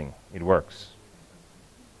embarrassing. It works.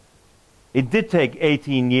 It did take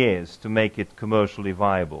 18 years to make it commercially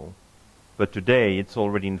viable, but today it's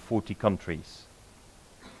already in 40 countries.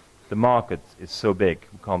 The market is so big,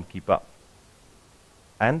 we can't keep up.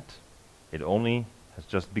 And it only has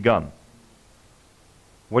just begun.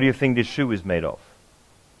 What do you think this shoe is made of?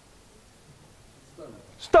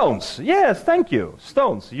 Stones. Yes, thank you.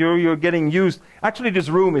 Stones. You're getting used. Actually, this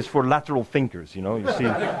room is for lateral thinkers, you know. You see,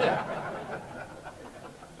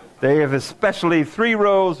 they have especially 3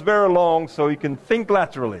 rows, very long, so you can think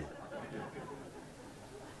laterally.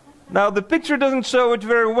 Now, the picture doesn't show it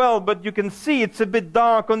very well, but you can see it's a bit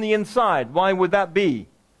dark on the inside. Why would that be?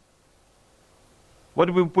 What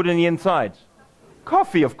do we put in the inside?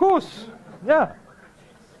 Coffee, of course. Yeah.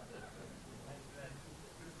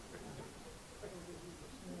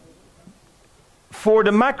 For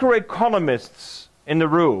the macroeconomists in the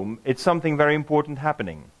room, it's something very important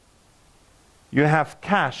happening. You have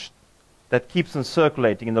cash that keeps on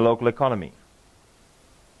circulating in the local economy.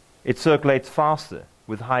 It circulates faster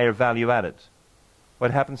with higher value added.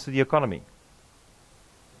 What happens to the economy?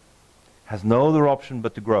 Has no other option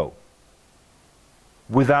but to grow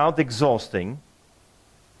without exhausting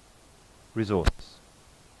resources.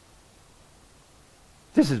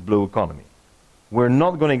 This is blue economy. We're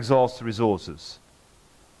not going to exhaust the resources.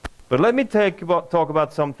 But let me talk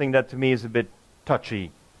about something that to me is a bit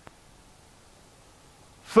touchy.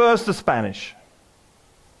 First the Spanish,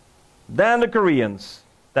 then the Koreans,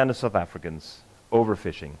 then the South Africans,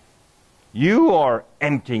 overfishing. You are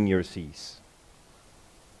emptying your seas.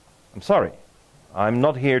 I'm sorry. I'm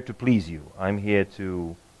not here to please you. I'm here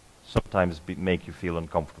to sometimes make you feel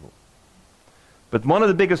uncomfortable. But one of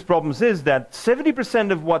the biggest problems is that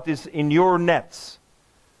 70% of what is in your nets,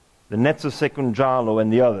 the nets of Secunjalo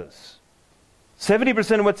and the others,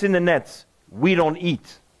 70% of what's in the nets, we don't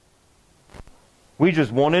eat. We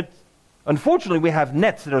just want it. Unfortunately, we have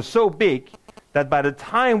nets that are so big that by the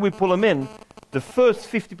time we pull them in, the first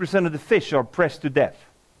 50% of the fish are pressed to death,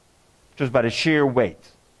 just by the sheer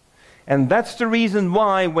weight. And that's the reason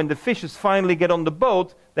why when the fishes finally get on the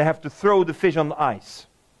boat, they have to throw the fish on the ice.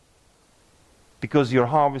 Because you're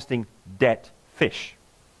harvesting dead fish.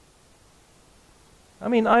 I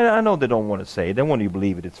mean, I know they don't want to say it. They want you to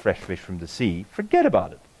believe it's fresh fish from the sea. Forget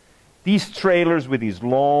about it. These trailers with these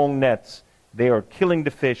long nets, they are killing the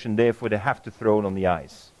fish and therefore they have to throw it on the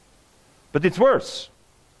ice. But it's worse.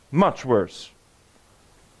 Much worse.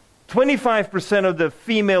 25% of the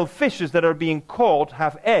female fishes that are being caught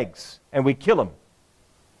have eggs, and we kill them.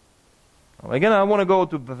 Well, again, I want to go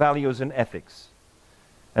to values and ethics.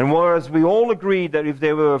 And whereas we all agree that if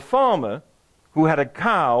there were a farmer who had a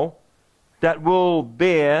cow that will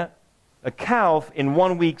bear a calf in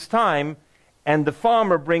 1 week's time, and the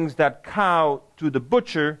farmer brings that cow to the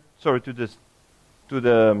butcher, to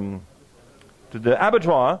the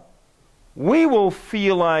abattoir, we will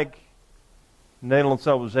feel like, Nederland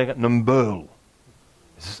zou zeggen, een beul.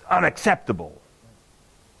 This is unacceptable.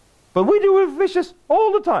 But we do with fishes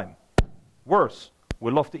all the time. Worse, we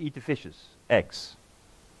love to eat the fishes, eggs.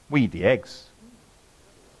 We eat the eggs.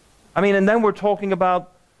 I mean, and then we're talking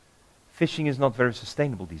about fishing is not very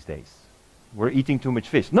sustainable these days. We're eating too much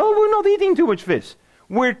fish. No, we're not eating too much fish.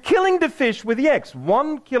 We're killing the fish with the eggs.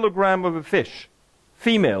 1 kilogram of a fish,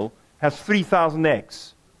 female, has 3,000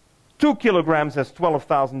 eggs. 2 kilograms has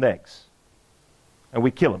 12,000 eggs. And we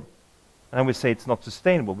kill them. And we say it's not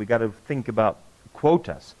sustainable. We got to think about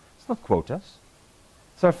quotas. It's not quotas.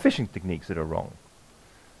 It's our fishing techniques that are wrong.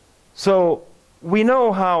 So we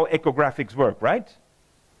know how echographics work, right?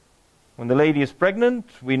 When the lady is pregnant,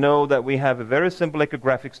 we know that we have a very simple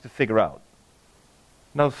echographics to figure out.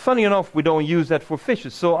 Now, funny enough, we don't use that for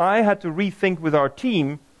fishes. So I had to rethink with our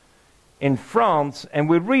team in France, and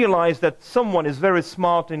we realized that someone is very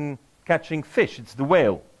smart in catching fish. It's the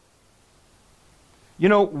whale. You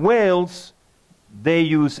know, whales, they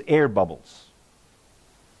use air bubbles.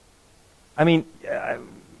 I mean,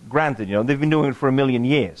 granted, you know, they've been doing it for 1,000,000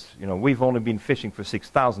 years. You know, we've only been fishing for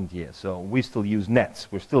 6,000 years, so we still use nets.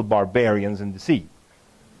 We're still barbarians in the sea.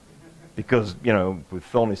 Because, you know,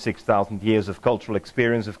 with only 6,000 years of cultural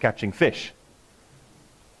experience of catching fish.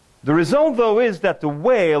 The result, though, is that the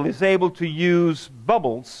whale is able to use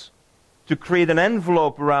bubbles to create an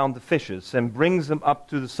envelope around the fishes and brings them up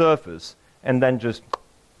to the surface and then just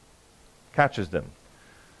catches them.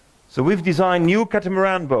 So we've designed new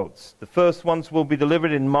catamaran boats. The first ones will be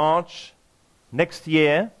delivered in March next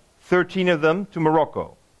year, 13 of them to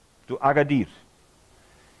Morocco, to Agadir.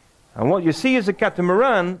 And what you see is a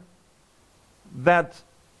catamaran that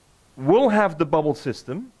will have the bubble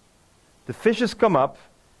system. The fishes come up,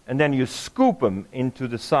 and then you scoop them into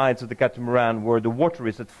the sides of the catamaran where the water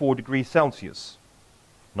is at 4 degrees Celsius,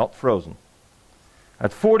 not frozen.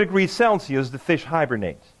 At 4 degrees Celsius, the fish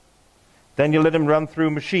hibernate. Then you let them run through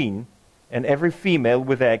a machine, and every female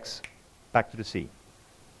with eggs back to the sea.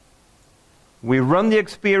 We run the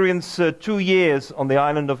experience 2 years on the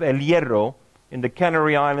island of El Hierro in the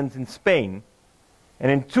Canary Islands in Spain. And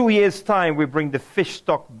in 2 years' time, we bring the fish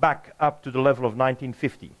stock back up to the level of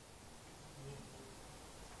 1950.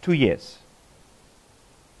 2 years.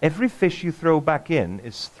 Every fish you throw back in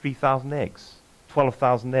is 3,000 eggs,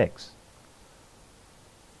 12,000 eggs.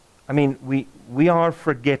 I mean, we are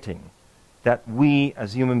forgetting that we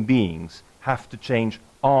as human beings have to change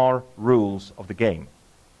our rules of the game.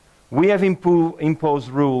 We have imposed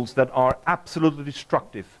rules that are absolutely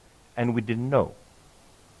destructive, and we didn't know.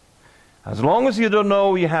 As long as you don't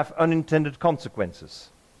know, you have unintended consequences.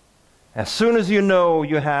 As soon as you know,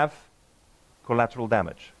 you have collateral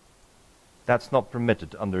damage. That's not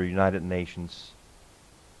permitted under United Nations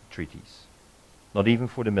treaties, not even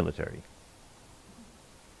for the military.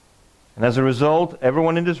 And as a result,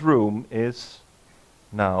 everyone in this room is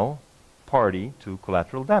now party to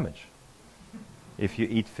collateral damage if you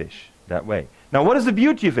eat fish that way. Now, what is the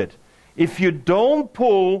beauty of it? If you don't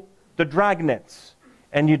pull the drag nets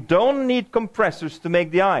and you don't need compressors to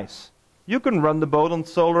make the ice, you can run the boat on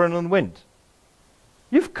solar and on wind.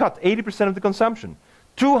 You've cut 80% of the consumption.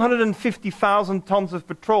 250,000 tons of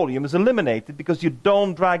petroleum is eliminated because you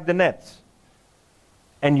don't drag the nets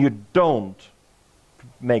and you don't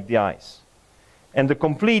make the ice. And the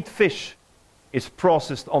complete fish is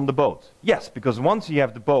processed on the boat. Yes, because once you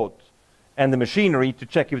have the boat and the machinery to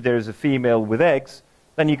check if there is a female with eggs,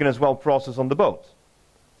 then you can as well process on the boat.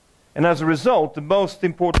 And as a result, the most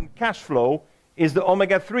important cash flow is the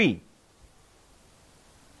omega-3.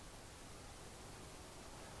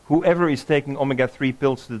 Whoever is taking omega-3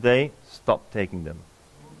 pills today, stop taking them.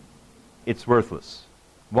 It's worthless.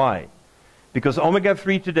 Why? Because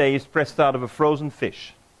omega-3 today is pressed out of a frozen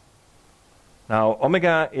fish. Now,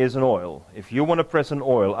 omega is an oil. If you want to press an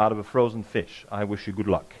oil out of a frozen fish, I wish you good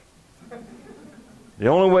luck. The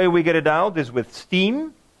only way we get it out is with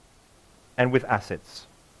steam and with acids.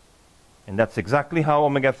 And that's exactly how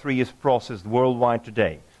omega-3 is processed worldwide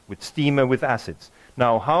today, with steam and with acids.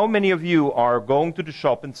 Now, how many of you are going to the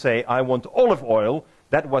shop and say, I want olive oil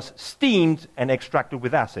that was steamed and extracted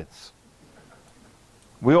with acids?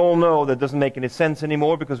 We all know that doesn't make any sense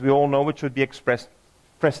anymore because we all know it should be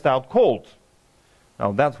pressed out cold.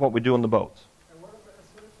 Now, that's what we do on the boat. And what about the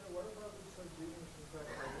sardines,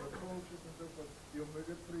 the coaches and so forth, the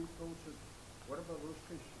omega-3 coaches? What about those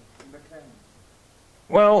fish in the cans?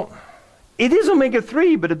 Well, it is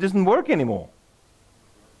omega-3, but it doesn't work anymore.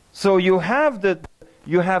 So you have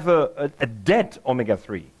a dead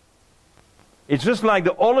omega-3. It's just like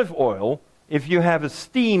the olive oil. If you have a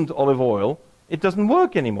steamed olive oil, it doesn't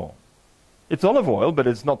work anymore. It's olive oil, but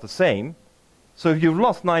it's not the same. So you've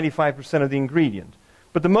lost 95% of the ingredient.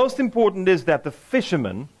 But the most important is that the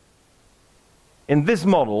fishermen in this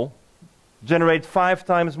model generate 5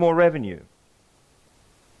 times more revenue.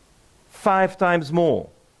 5 times more.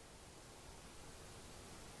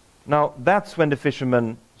 Now, that's when the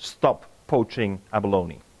fishermen stop poaching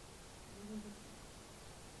abalone.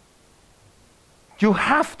 You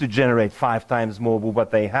have to generate 5 times more with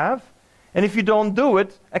what they have. And if you don't do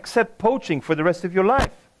it, accept poaching for the rest of your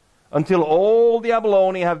life until all the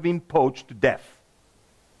abalone have been poached to death.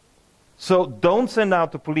 So don't send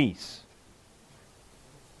out the police.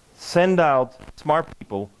 Send out smart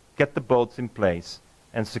people get the boats in place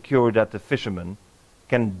and secure that the fishermen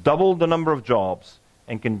can double the number of jobs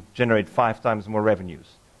and can generate 5 times more revenues.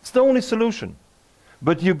 It's the only solution.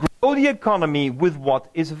 But you grow the economy with what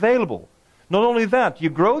is available. Not only that, you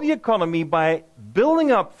grow the economy by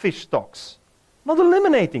building up fish stocks, not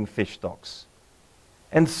eliminating fish stocks.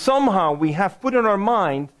 And somehow we have put in our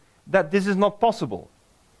mind that this is not possible.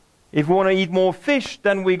 If we want to eat more fish,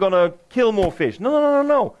 then we're going to kill more fish. No, no, no, no,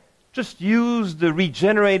 no. Just use the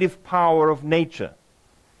regenerative power of nature.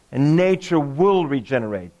 And nature will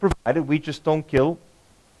regenerate, provided we just don't kill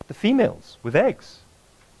the females with eggs.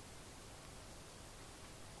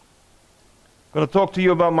 I'm going to talk to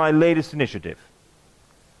you about my latest initiative.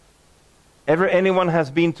 Anyone has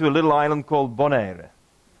been to a little island called Bonaire?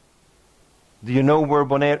 Do you know where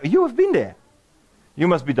Bonaire? You have been there. You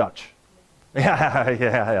must be Dutch.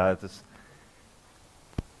 Yeah.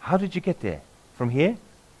 How did you get there? From here? Yeah,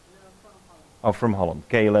 from Holland. Oh, from Holland.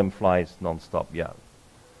 KLM flies non-stop, yeah.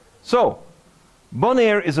 So,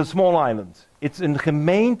 Bonaire is a small island. It's een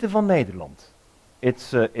gemeente van Nederland.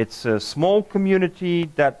 It's a small community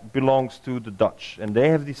that belongs to the Dutch, and they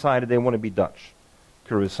have decided they want to be Dutch.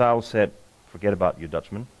 Curaçao said, forget about you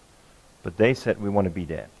Dutchmen, but they said we want to be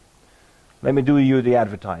there. Let me do you the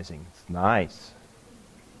advertising. It's nice.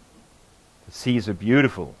 The seas are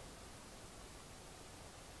beautiful.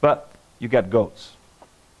 But you get goats.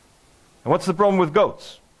 And what's the problem with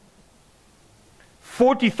goats?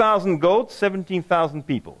 40,000 goats, 17,000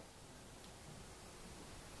 people.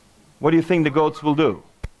 What do you think the goats will do?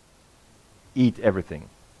 Eat everything.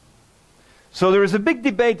 So there is a big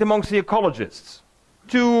debate amongst the ecologists.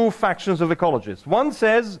 2 factions of ecologists. One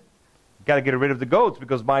says, got to get rid of the goats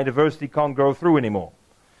because biodiversity can't grow through anymore.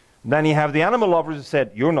 Then you have the animal lovers who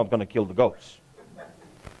said, you're not going to kill the goats.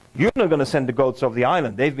 You're not going to send the goats off the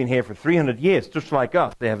island. They've been here for 300 years, just like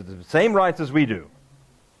us. They have the same rights as we do.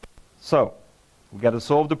 So, we've got to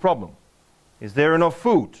solve the problem. Is there enough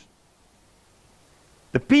food?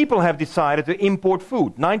 The people have decided to import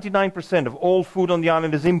food. 99% of all food on the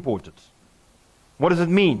island is imported. What does it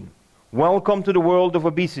mean? Welcome to the world of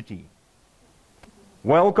obesity.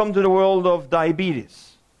 Welcome to the world of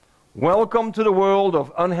diabetes. Welcome to the world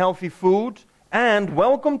of unhealthy food. And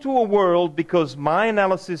welcome to a world, because my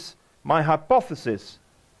analysis, my hypothesis,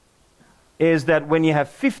 is that when you have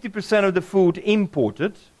 50% of the food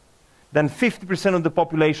imported, then 50% of the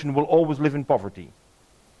population will always live in poverty.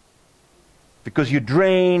 Because you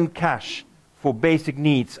drain cash for basic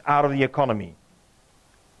needs out of the economy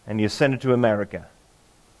and you send it to America.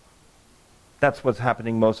 That's what's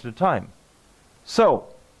happening most of the time. So,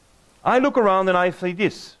 I look around and I say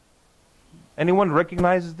this. Anyone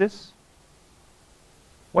recognizes this?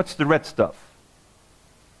 What's the red stuff?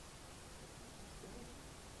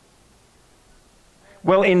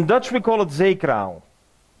 Well, in Dutch we call it zeekraal.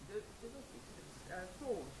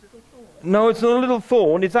 No, it's not a little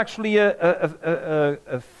thorn. It's actually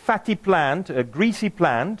a fatty plant, a greasy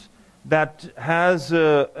plant that has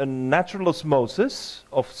a natural osmosis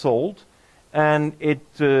of salt, and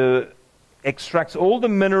it extracts all the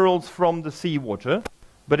minerals from the seawater,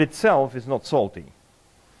 but itself is not salty.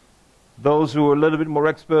 Those who are a little bit more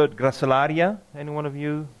expert, gracilaria. Any one of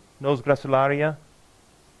you knows gracilaria?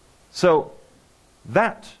 So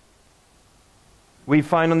that we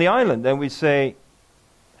find on the island, and we say,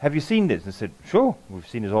 have you seen this? And I said, sure, we've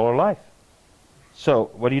seen this all our life. So,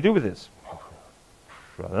 what do you do with this?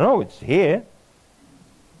 I don't know, it's here.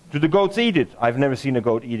 Do the goats eat it? I've never seen a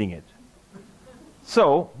goat eating it.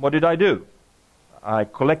 So, what did I do? I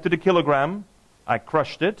collected a kilogram, I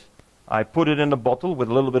crushed it, I put it in a bottle with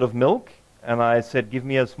a little bit of milk, and I said, give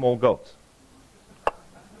me a small goat.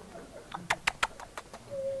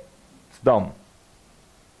 It's done.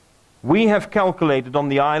 We have calculated on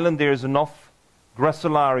the island there is enough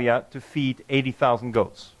gracilaria to feed 80,000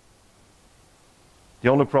 goats. The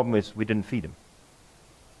only problem is we didn't feed them.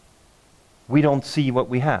 We don't see what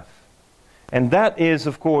we have. And that is,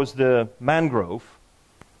 of course, the mangrove,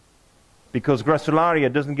 because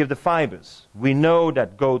gracilaria doesn't give the fibers. We know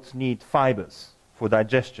that goats need fibers for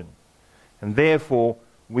digestion. And therefore,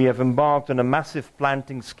 we have embarked on a massive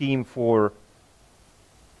planting scheme for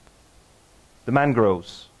the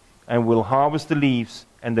mangroves, and we'll harvest the leaves,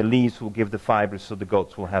 and the leaves will give the fibers so the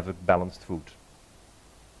goats will have a balanced food.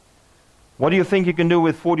 What do you think you can do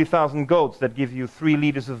with 40,000 goats that give you 3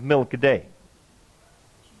 liters of milk a day?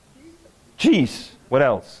 Cheese. What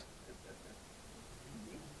else?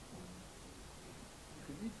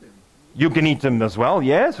 You can eat them as well,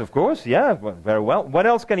 yes, of course, yeah, very well. What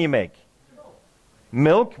else can you make?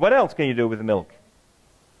 Milk. What else can you do with the milk?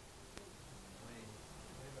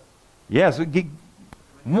 Yes,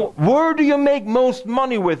 Where do you make most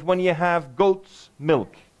money with when you have goat's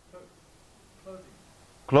milk? Clothing.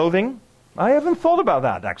 Clothing? I haven't thought about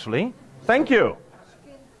that, actually. Thank you.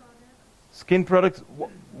 Skin products.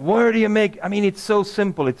 Where do you make... I mean, it's so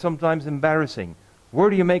simple. It's sometimes embarrassing. Where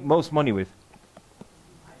do you make most money with?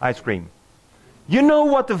 Ice cream. You know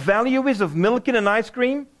what the value is of milk in an ice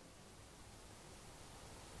cream?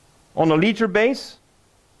 On a liter base,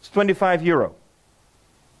 it's 25 euro.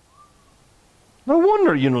 No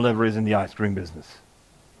wonder Unilever is in the ice cream business.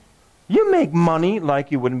 You make money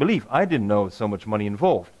like you wouldn't believe. I didn't know so much money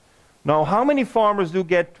involved. Now, how many farmers do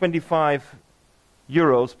get 25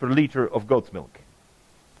 euros per liter of goat's milk?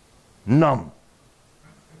 None.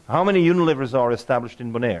 How many Unilevers are established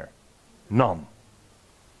in Bonaire? None.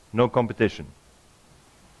 No competition.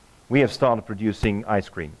 We have started producing ice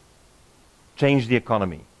cream. Change the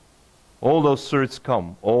economy. All those certs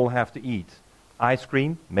come, all have to eat. Ice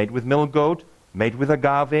cream made with milk goat, made with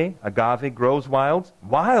agave. Agave grows wild.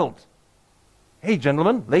 Wild! Hey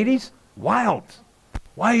gentlemen, ladies, wild!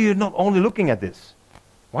 Why are you not only looking at this?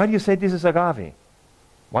 Why do you say this is agave?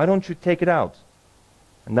 Why don't you take it out?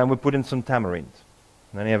 And then we put in some tamarind.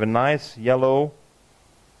 And then you have a nice yellow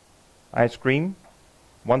ice cream.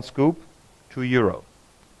 1 scoop, 2 euro.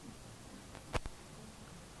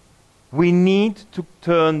 We need to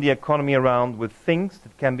turn the economy around with things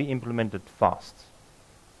that can be implemented fast.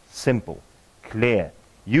 Simple, clear,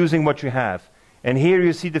 using what you have. And here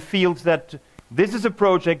you see the fields that... This is a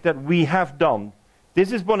project that we have done.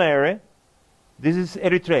 This is Bonaire. This is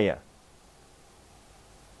Eritrea.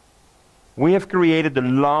 We have created the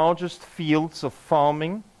largest fields of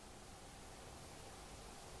farming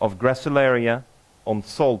of gracilaria on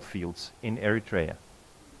salt fields in Eritrea.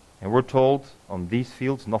 And we're told on these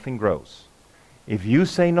fields nothing grows. If you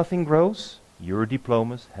say nothing grows, your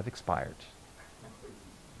diplomas have expired.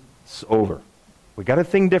 It's over. We got to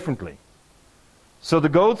think differently. So the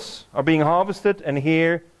goats are being harvested, and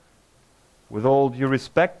here, with all due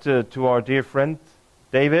respect to our dear friend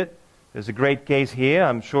David, there's a great case here,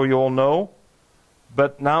 I'm sure you all know.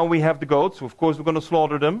 But now we have the goats, so of course we're going to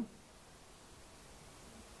slaughter them.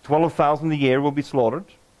 12,000 a year will be slaughtered.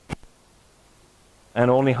 And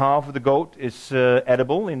only half of the goat is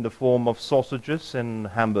edible in the form of sausages and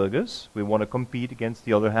hamburgers. We want to compete against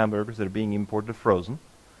the other hamburgers that are being imported frozen.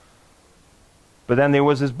 But then there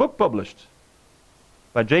was this book published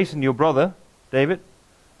by Jason, your brother, David.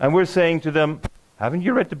 And we're saying to them, haven't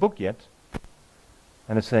you read the book yet?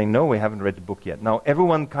 And they're saying, no, we haven't read the book yet. Now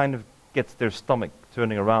everyone kind of gets their stomach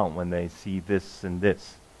turning around when they see this and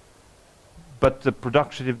this. But the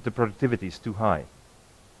productivity is too high.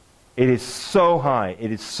 It is so high,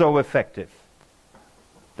 it is so effective,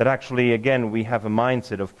 that actually, again, we have a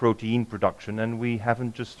mindset of protein production, and we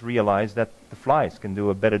haven't just realized that the flies can do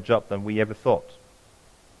a better job than we ever thought.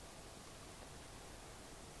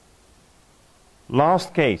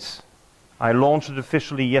 Last case. I launched it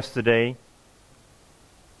officially yesterday,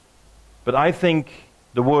 but I think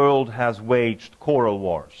the world has waged coral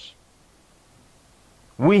wars.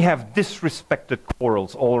 We have disrespected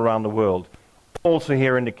corals all around the world, also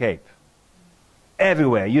here in the Cape.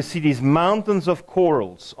 Everywhere. You see these mountains of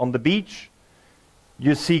corals on the beach.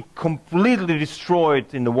 You see completely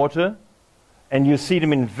destroyed in the water, and you see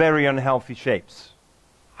them in very unhealthy shapes.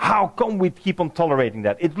 How come we keep on tolerating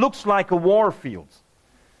that? It looks like a war field.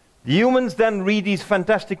 The humans then read these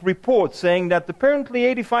fantastic reports saying that apparently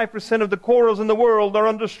 85% of the corals in the world are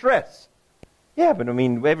under stress. Yeah, but I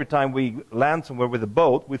mean, every time we land somewhere with a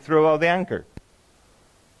boat, we throw out the anchor.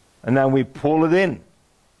 And then we pull it in.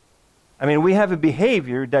 I mean, we have a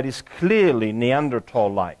behavior that is clearly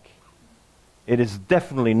Neanderthal-like. It is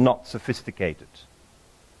definitely not sophisticated.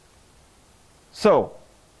 So,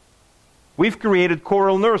 we've created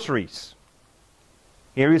coral nurseries.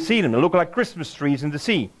 Here you see them. They look like Christmas trees in the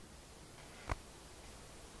sea.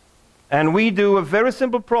 And we do a very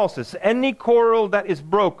simple process. Any coral that is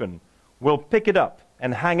broken, we'll pick it up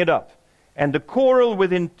and hang it up. And the coral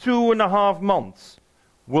within 2.5 months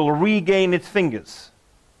will regain its fingers.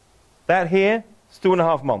 That here is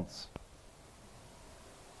 2.5 months.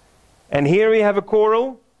 And here we have a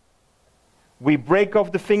coral. We break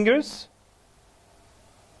off the fingers.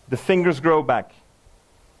 The fingers grow back.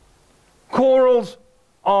 Corals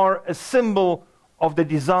are a symbol of the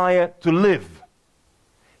desire to live.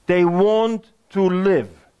 They want to live.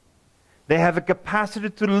 They have a capacity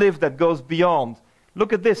to live that goes beyond.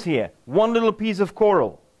 Look at this here. One little piece of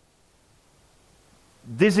coral.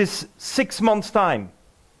 This is 6 months' time.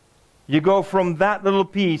 You go from that little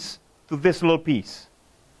piece to this little piece.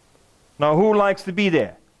 Now, who likes to be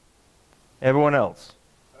there? Everyone else.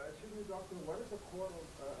 Excuse me, doctor, what is a coral?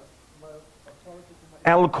 I'm sorry to my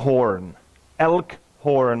elk horn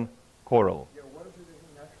coral. Yeah, what is it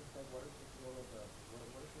in actual fact? What is the role of that?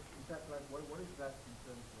 What is it, in fact, like, what is that in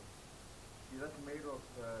terms of, is that made of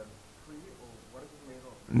tree, or what is it made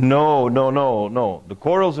of? No, no, no, no. The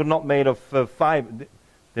corals are not made of fiber.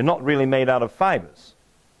 They're not really made out of fibers.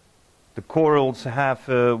 The corals have,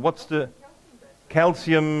 what's the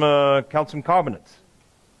calcium carbonate.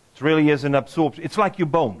 It really is an absorption. It's like your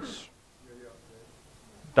bones.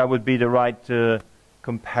 That would be the right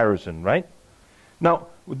comparison, right? Now,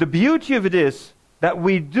 the beauty of it is that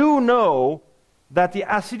we do know that the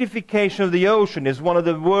acidification of the ocean is one of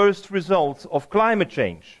the worst results of climate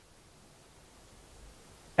change.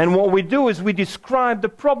 And what we do is we describe the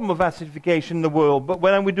problem of acidification in the world, but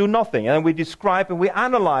then we do nothing. And we describe and we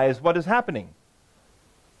analyze what is happening.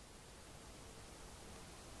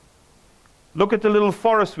 Look at the little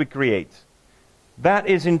forest we create. That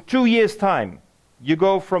is in 2 years' time. You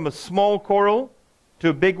go from a small coral to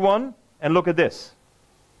a big one, and look at this.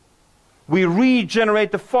 We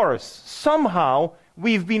regenerate the forests. Somehow,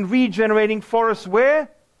 we've been regenerating forests where?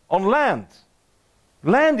 On land.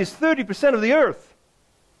 Land is 30% of the earth.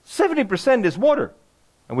 70% is water.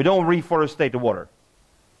 And we don't reforestate the water.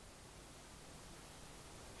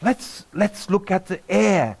 Let's look at the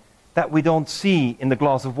air that we don't see in the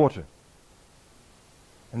glass of water.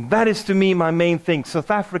 And that is, to me, my main thing. South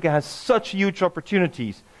Africa has such huge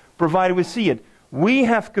opportunities, provided we see it. We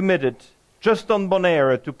have committed, just on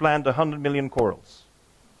Bonaire, to plant 100 million corals.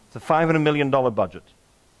 It's a $500 million budget.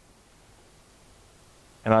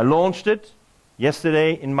 And I launched it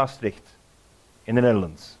yesterday in Maastricht, in the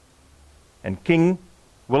Netherlands. And King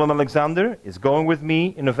Willem-Alexander is going with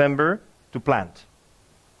me in November to plant.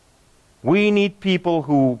 We need people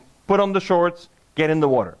who put on the shorts, get in the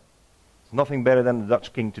water. Nothing better than the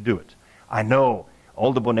Dutch king to do it. I know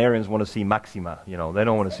all the Bonaireans want to see Maxima, you know, they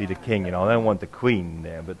don't want to see the king, you know, they don't want the queen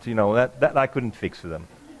there, but you know, that I couldn't fix for them.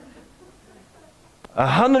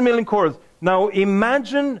 100 million corals. Now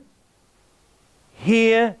imagine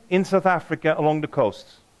here in South Africa along the coast,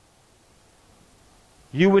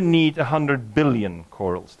 you would need 100 billion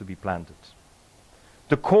corals to be planted.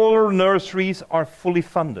 The coral nurseries are fully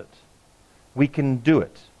funded. We can do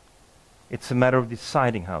it. It's a matter of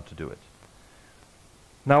deciding how to do it.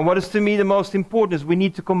 Now, what is to me the most important is we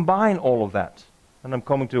need to combine all of that. And I'm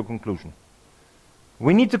coming to a conclusion.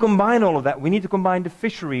 We need to combine all of that. We need to combine the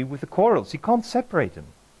fishery with the corals. You can't separate them.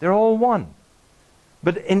 They're all one.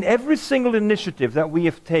 But in every single initiative that we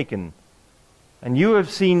have taken, and you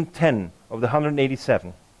have seen 10 of the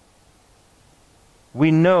 187,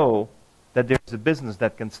 we know that there's a business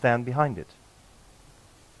that can stand behind it.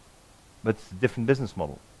 But it's a different business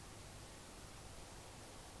model.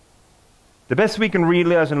 The best we can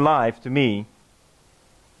realize in life, to me,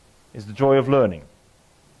 is the joy of learning.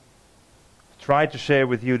 I tried to share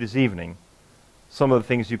with you this evening some of the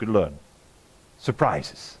things you could learn.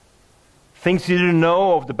 Surprises. Things you didn't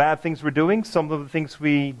know of the bad things we're doing, some of the things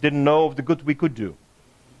we didn't know of the good we could do.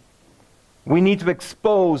 We need to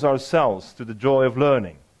expose ourselves to the joy of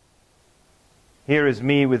learning. Here is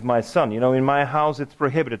me with my son. You know, in my house it's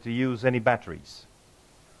prohibited to use any batteries.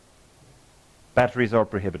 Batteries are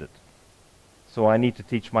prohibited. So I need to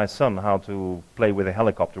teach my son how to play with a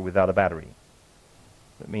helicopter without a battery.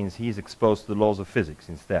 That means he's exposed to the laws of physics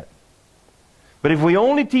instead. But if we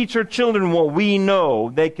only teach our children what we know,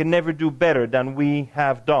 they can never do better than we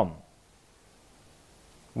have done.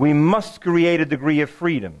 We must create a degree of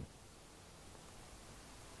freedom.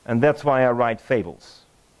 And that's why I write fables.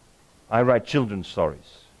 I write children's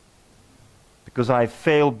stories. Because I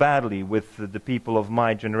failed badly with the people of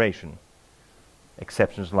my generation.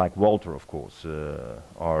 Exceptions like Walter, of course,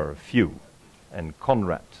 are few, and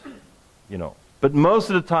Conrad, you know. But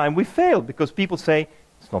most of the time we fail because people say,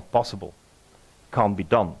 it's not possible, can't be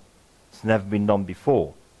done, it's never been done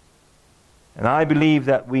before. And I believe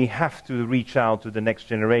that we have to reach out to the next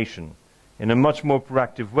generation in a much more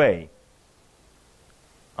proactive way.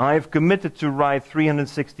 I've committed to write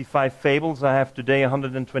 365 fables. I have today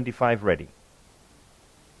 125 ready.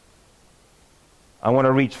 I want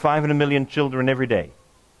to reach 500 million children every day,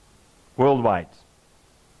 worldwide.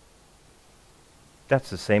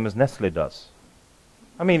 That's the same as Nestle does.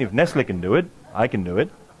 I mean, if Nestle can do it, I can do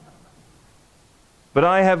it. But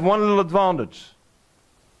I have one little advantage.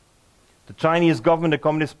 The Chinese government, the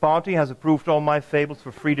Communist Party, has approved all my fables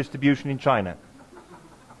for free distribution in China.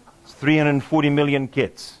 It's 340 million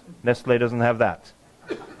kids. Nestle doesn't have that.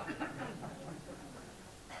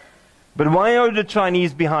 But why are the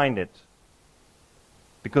Chinese behind it?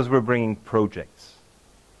 Because we're bringing projects.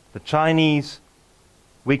 The Chinese,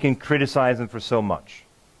 we can criticize them for so much.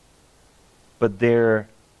 But they're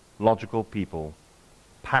logical people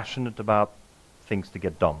passionate about things to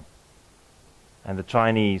get done. And the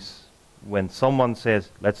Chinese, when someone says,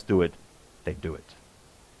 let's do it, they do it.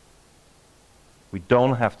 We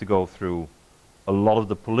don't have to go through a lot of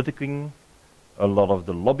the politicking, a lot of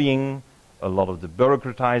the lobbying, a lot of the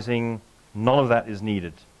bureaucratizing. None of that is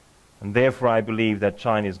needed. And therefore I believe that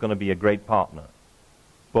China is going to be a great partner,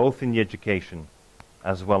 both in the education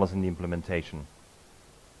as well as in the implementation.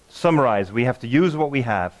 To summarize, we have to use what we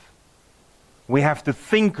have. We have to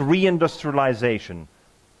think reindustrialization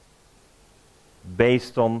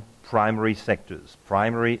based on primary sectors.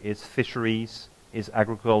 Primary is fisheries, is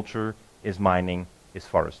agriculture, is mining, is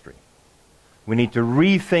forestry. We need to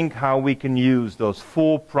rethink how we can use those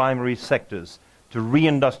 4 primary sectors to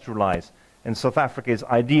reindustrialize, and South Africa is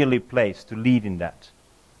ideally placed to lead in that.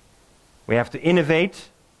 We have to innovate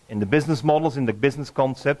in the business models, in the business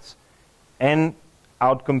concepts, and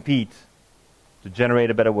outcompete to generate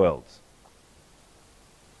a better world.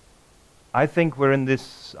 I think we're in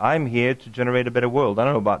this, I'm here to generate a better world. I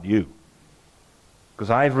don't know about you. Because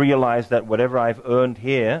I've realized that whatever I've earned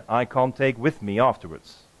here, I can't take with me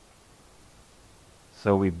afterwards.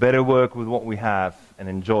 So we better work with what we have and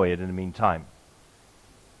enjoy it in the meantime.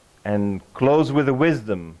 And close with the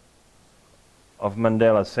wisdom of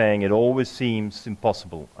Mandela saying it always seems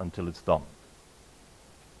impossible until it's done.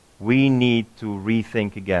 We need to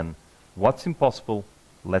rethink again. What's impossible?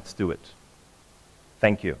 Let's do it.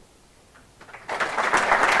 Thank you.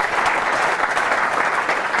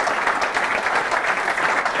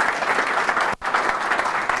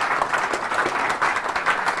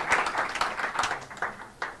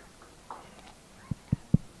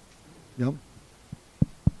 Yep.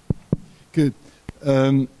 Good.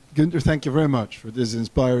 Gunter, thank you very much for this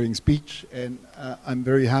inspiring speech, and I'm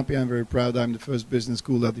very happy, I'm very proud I'm the first business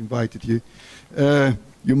school that invited you.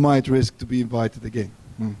 You might risk to be invited again.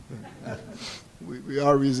 We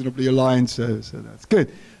are reasonably aligned, so that's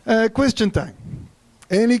good. Question time.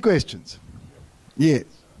 Any questions? Yes.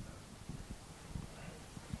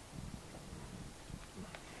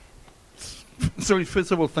 So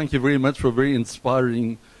first of all, thank you very much for a very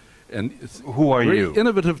inspiring and Who are very you?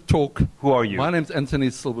 innovative talk. Who are you? My name's Anthony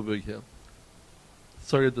Silverberg here.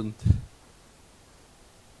 Sorry I didn't.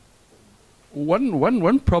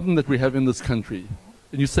 One problem that we have in this country,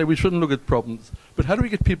 and you say we shouldn't look at problems, but how do we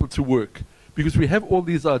get people to work? Because we have all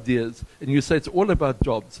these ideas, and you say it's all about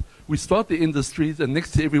jobs. We start the industries, and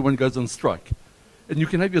next year everyone goes on strike. And you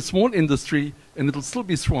can have your small industry, and it'll still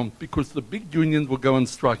be swamped because the big unions will go on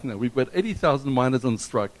strike now. We've got 80,000 miners on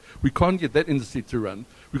strike. We can't get that industry to run.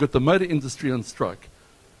 We've got the motor industry on strike.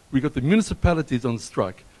 We've got the municipalities on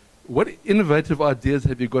strike. What innovative ideas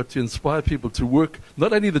have you got to inspire people to work,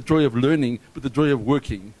 not only the joy of learning, but the joy of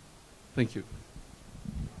working? Thank you.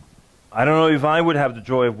 I don't know if I would have the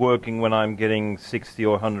joy of working when I'm getting 60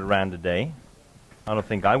 or 100 rand a day. I don't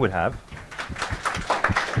think I would have.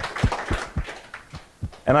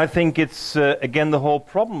 And I think it's, again, the whole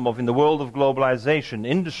problem of in the world of globalization,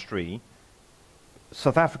 industry,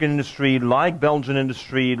 South African industry, like Belgian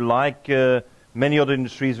industry, like many other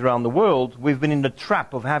industries around the world, we've been in the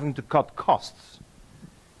trap of having to cut costs.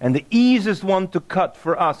 And the easiest one to cut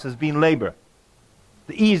for us has been labor.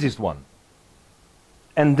 The easiest one.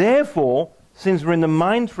 And therefore, since we're in the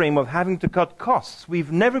mind frame of having to cut costs,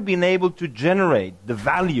 we've never been able to generate the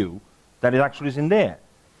value that it actually is in there.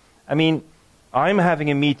 I mean, I'm having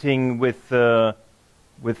a meeting with several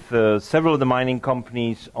of the mining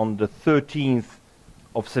companies on the 13th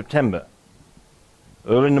of September,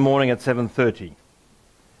 early in the morning at 7:30.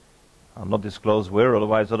 I'll not disclose where,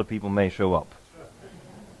 otherwise other people may show up.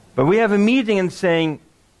 But we have a meeting and saying,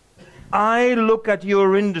 I look at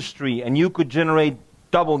your industry and you could generate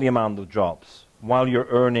double the amount of jobs while you're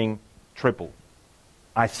earning triple.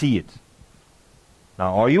 I see it.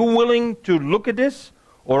 Now, are you willing to look at this?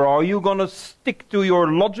 Or are you going to stick to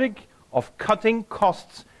your logic of cutting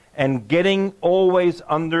costs and getting always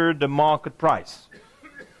under the market price?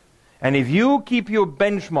 And if you keep your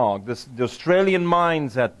benchmark, the Australian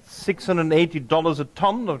mines at $680 a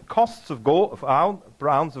ton of costs of gold, per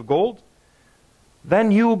ounce of gold,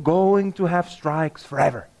 then you're going to have strikes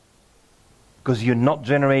forever. Because you're not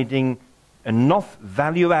generating enough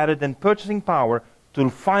value added and purchasing power to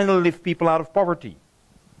finally lift people out of poverty.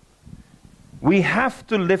 We have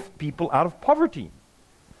to lift people out of poverty.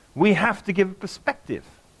 We have to give a perspective.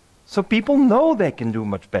 So people know they can do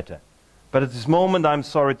much better. But at this moment, I'm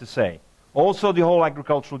sorry to say, also the whole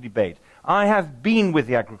agricultural debate. I have been with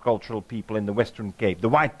the agricultural people in the Western Cape, the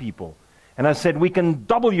white people, and I said, we can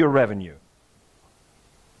double your revenue.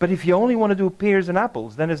 But if you only want to do pears and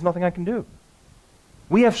apples, then there's nothing I can do.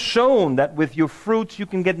 We have shown that with your fruits you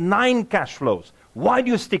can get 9 cash flows. Why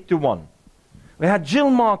do you stick to one? We had Jill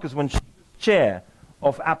Marcus when she was chair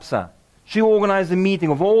of APSA. She organized a meeting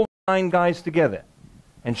of all 9 guys together.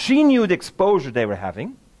 And she knew the exposure they were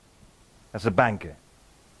having as a banker.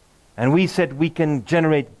 And we said we can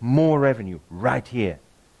generate more revenue right here.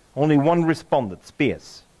 Only one responded,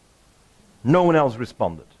 Spears. No one else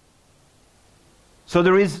responded. So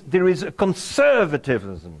there is a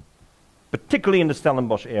conservatism, particularly in the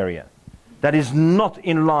Stellenbosch area, that is not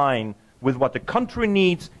in line with what the country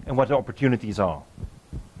needs and what the opportunities are.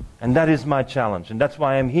 And that is my challenge. And that's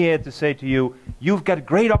why I'm here to say to you, you've got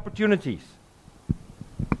great opportunities.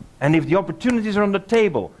 And if the opportunities are on the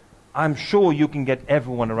table, I'm sure you can get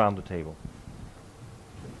everyone around the table.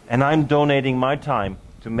 And I'm donating my time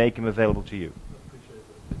to make him available to you.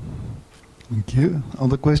 Thank you.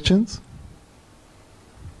 Other questions?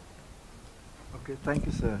 Okay, thank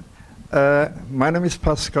you, sir. My name is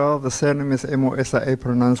Pascal. The surname is Mosa,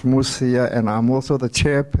 pronounced Musia, and I'm also the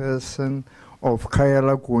chairperson of Kaya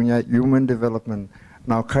Lagunya Human Development.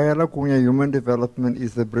 Now, Kaya Lagunya Human Development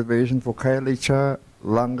is the abbreviation for Kaya Licha,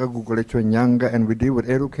 Langa, Gugulecho, Nyanga, and we deal with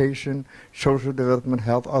education, social development,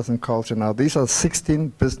 health, arts, and culture. Now, these are 16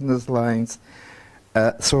 business lines,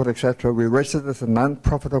 etc. We registered as a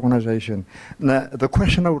non-profit organization. Now, the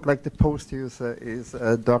question I would like to pose to you, sir, is,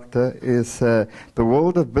 Doctor, is the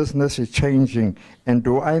world of business is changing, and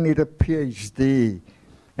do I need a PhD?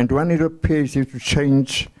 And do I need a PhD to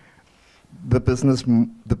change the business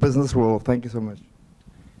world? Thank you so much.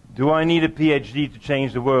 Do I need a PhD to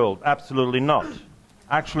change the world? Absolutely not.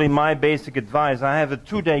 Actually, my basic advice, I have a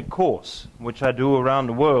 2-day course, which I do around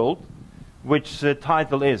the world, which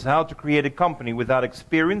title is How to Create a Company Without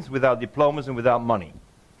Experience, Without Diplomas, and Without Money.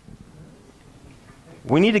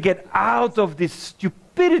 We need to get out of this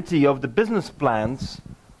stupidity of the business plans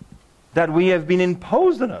that we have been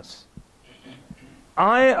imposed on us.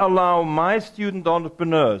 I allow my student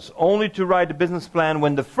entrepreneurs only to write a business plan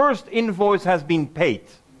when the first invoice has been paid.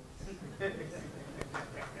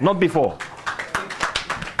 Not before.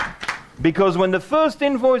 Because when the first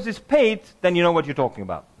invoice is paid, then you know what you're talking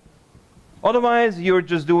about. Otherwise, you're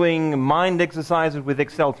just doing mind exercises with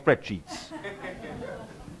Excel spreadsheets.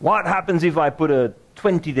 What happens if I put a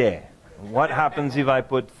 20 there? What happens if I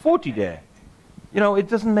put 40 there? You know, it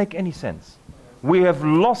doesn't make any sense. We have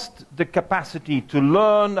lost the capacity to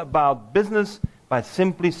learn about business by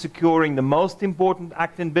simply securing the most important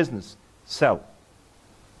act in business, sell.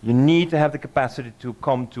 You need to have the capacity to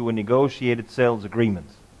come to a negotiated sales agreement.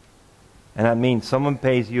 And that means someone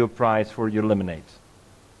pays you a price for your lemonade.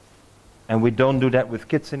 And we don't do that with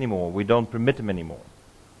kids anymore. We don't permit them anymore.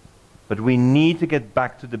 But we need to get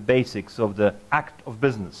back to the basics of the act of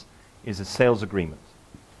business, is a sales agreement.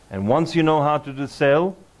 And once you know how to do the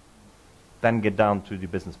sale, then get down to the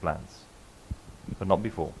business plans. But not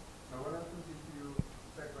before. Now, what happens if you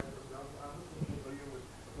take, like, for example, I'm not familiar with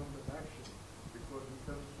affirmative action, because in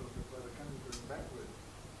terms of the country going backwards,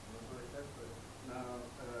 now,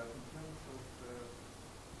 in terms of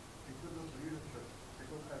because of leadership,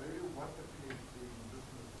 because I really want a PhD in business.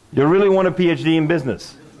 You really want a PhD in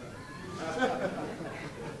business?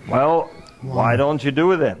 Well, why don't you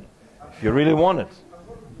do it then? If you really want it.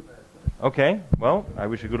 Okay, well, I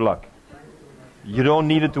wish you good luck. You don't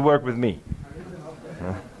need it to work with me.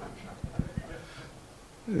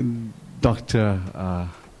 Dr.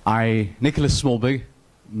 Nicholas Smallbig,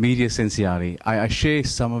 Media Sensiari, I share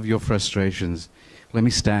some of your frustrations. Let me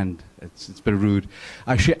stand. It's a bit rude.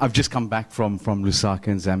 I've just come back from Lusaka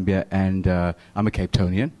in Zambia, and I'm a Cape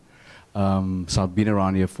Townian. So I've been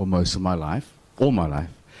around here for most of my life, all my life.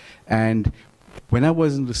 And when I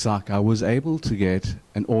was in Lusaka, I was able to get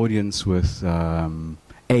an audience with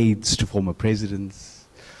aides to former presidents,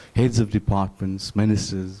 heads of departments,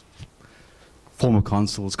 ministers, former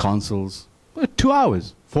consuls, 2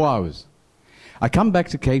 hours, 4 hours. I come back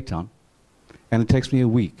to Cape Town, and it takes me a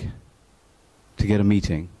week to get a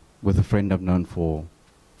meeting with a friend I've known for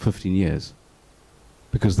 15 years,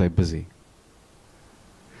 because they're busy.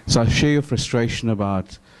 So I share your frustration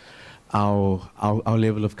about our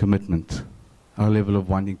level of commitment, our level of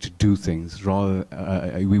wanting to do things. Rather,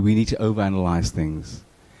 we need to overanalyze things.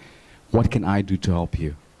 What can I do to help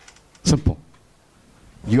you? Simple.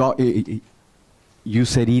 You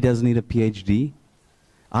said he doesn't need a PhD.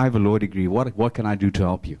 I have a law degree. What can I do to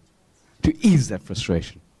help you? To ease that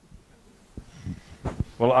frustration.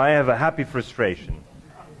 Well, I have a happy frustration.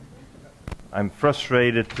 I'm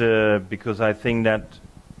frustrated because I think that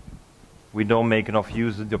we don't make enough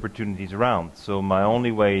use of the opportunities around. So my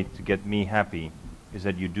only way to get me happy is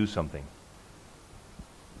that you do something.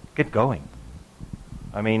 Get going.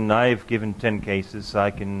 I mean, I've given 10 cases.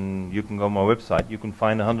 You can go on my website. You can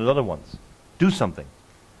find 100 other ones. Do something.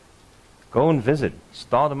 Go and visit.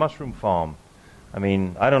 Start a mushroom farm. I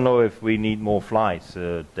mean, I don't know if we need more flies,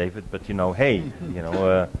 David, but you know, hey, you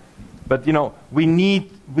know, but you know,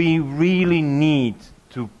 we really need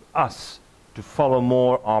us to follow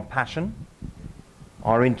more our passion,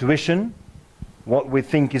 our intuition, what we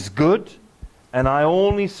think is good, and I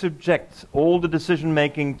only subject all the decision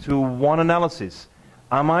making to one analysis.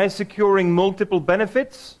 Am I securing multiple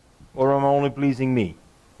benefits, or am I only pleasing me?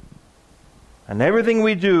 And everything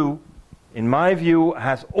we do, in my view,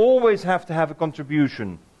 always have to have a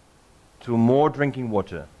contribution to more drinking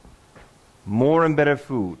water, more and better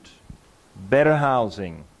food, better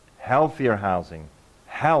housing, healthier housing,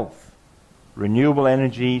 health, renewable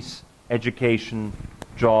energies, education,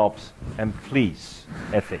 jobs, and please,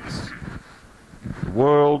 ethics. The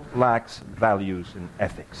world lacks values and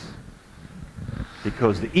ethics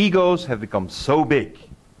because the egos have become so big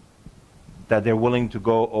that they're willing to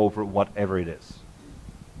go over whatever it is.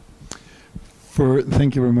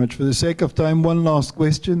 Thank you very much. For the sake of time, one last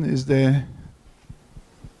question. Is there...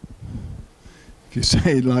 If you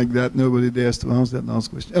say it like that, nobody dares to ask that last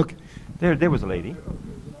question. Okay. There was a lady.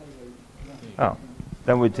 Oh,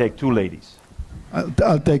 then we'll take two ladies.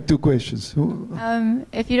 I'll take two questions.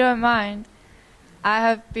 If you don't mind, I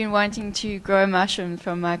have been wanting to grow mushrooms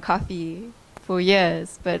from my coffee for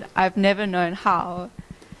years, but I've never known how.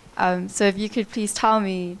 So if you could please tell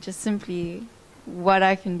me just simply what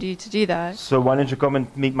I can do to do that. So why don't you come and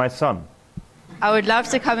meet my son? I would love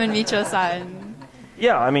to come and meet your son.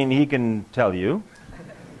 Yeah, I mean, he can tell you.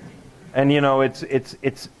 And you know, it's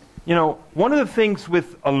you know, one of the things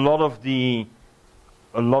with a lot of these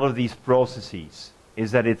processes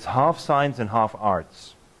is that it's half science and half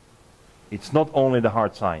arts. It's not only the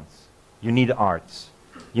hard science. You need arts.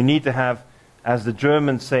 You need to have, as the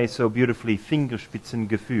Germans say so beautifully,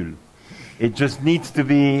 Fingerspitzengefühl. It just needs to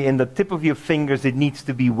be in the tip of your fingers. It needs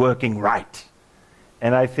to be working right.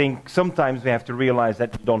 And I think sometimes we have to realize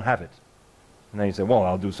that you don't have it. And then you say, well,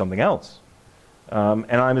 I'll do something else.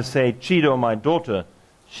 And I must say, Chido, my daughter,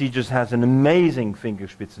 she just has an amazing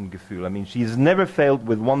Fingerspitzengefühl. I mean, she's never failed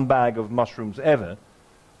with one bag of mushrooms ever,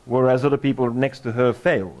 whereas other people next to her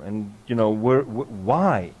fail. And, you know,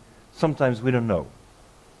 why? Sometimes we don't know.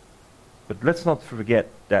 But let's not forget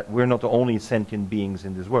that we're not the only sentient beings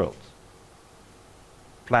in this world.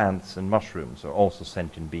 Plants and mushrooms are also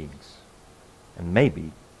sentient beings. And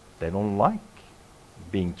maybe they don't like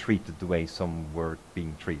being treated the way some were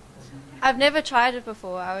being treated. I've never tried it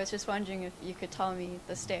before. I was just wondering if you could tell me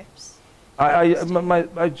the steps. It's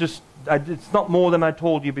not more than I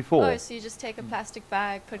told you before. Oh, so you just take a plastic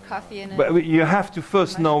bag, put coffee in it. But you have to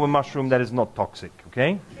first know a mushroom that is not toxic,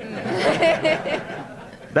 okay?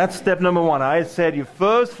 That's step number one. I said you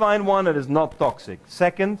first find one that is not toxic.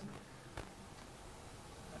 Second,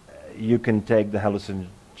 you can take the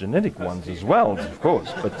hallucinogenic ones as well, of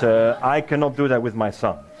course. But I cannot do that with my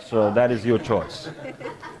son. So that is your choice.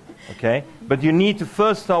 Okay? But you need to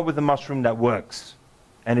first start with a mushroom that works.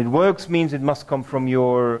 And it works means it must come from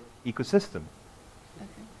your ecosystem.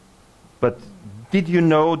 Okay. But did you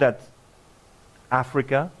know that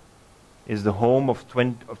Africa is the home of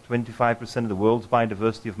 25% of the world's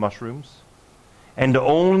biodiversity of mushrooms? And the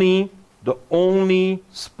only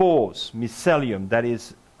spores, mycelium, that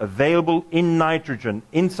is available in nitrogen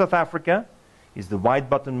in South Africa is the white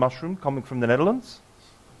button mushroom coming from the Netherlands.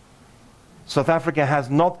 South Africa has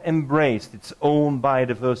not embraced its own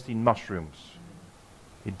biodiversity in mushrooms.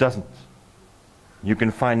 It doesn't. You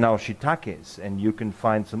can find now shiitakes and you can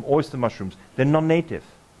find some oyster mushrooms. They're non-native.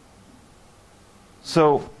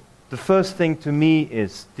 So the first thing to me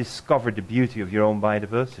is discover the beauty of your own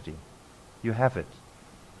biodiversity. You have it.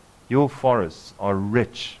 Your forests are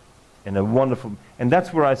rich and a wonderful, and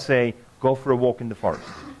that's where I say go for a walk in the forest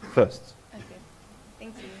first. Okay.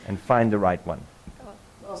 Thank you. And find the right one.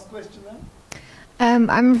 Last question then.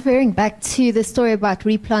 I'm referring back to the story about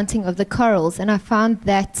replanting of the corals, and I found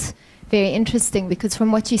that very interesting because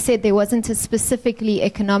from what you said, there wasn't a specifically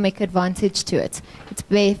economic advantage to it. It's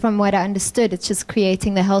from what I understood, it's just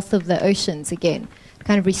creating the health of the oceans again,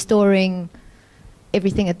 kind of restoring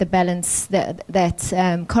everything at the balance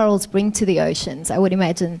that corals bring to the oceans. I would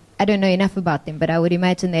imagine, I don't know enough about them, but I would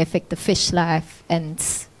imagine they affect the fish life and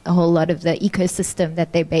a whole lot of the ecosystem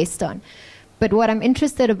that they're based on. But what I'm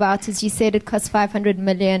interested about is you said it costs $500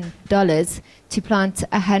 million to plant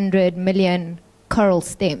 100 million coral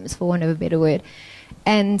stems, for want of a better word.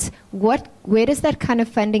 And where does that kind of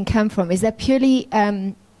funding come from? Is that purely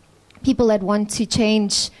people that want to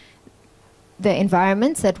change the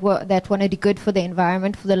environment that want to do good for the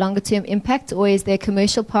environment for the longer term impact, or is there a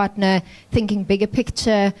commercial partner thinking bigger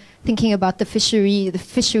picture, thinking about the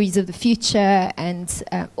fisheries of the future? And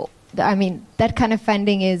I mean, that kind of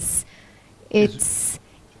funding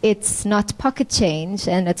it's not pocket change,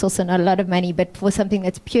 and it's also not a lot of money, but for something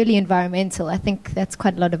that's purely environmental, I think that's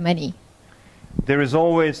quite a lot of money. There is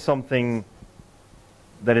always something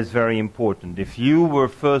that is very important. If you were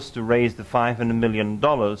first to raise the $500 million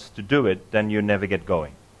to do it, then you never get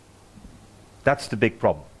going. That's the big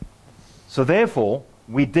problem. So therefore,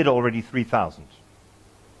 we did already 3,000.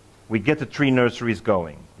 We get the tree nurseries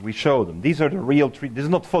going. We show them. These are the real trees. This is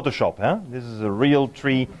not Photoshop, huh? This is a real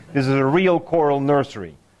tree. This is a real coral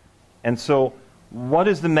nursery. And so, what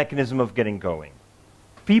is the mechanism of getting going?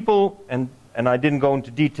 People, and I didn't go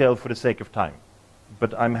into detail for the sake of time,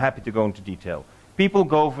 but I'm happy to go into detail. People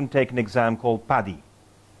go and take an exam called PADI.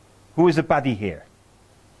 Who is a PADI here?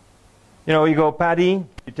 You know, you go PADI,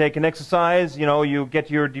 you take an exercise, you know, you get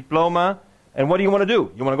your diploma, and what do you want to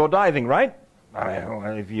do? You want to go diving, right?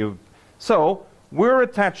 So, we're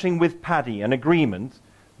attaching with PADI an agreement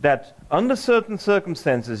that under certain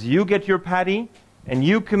circumstances you get your PADI and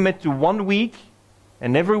you commit to 1 week,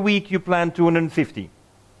 and every week you plan 250.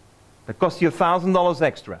 That costs you $1,000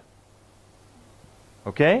 extra.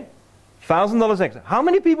 Okay? $1,000 extra. How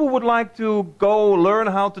many people would like to go learn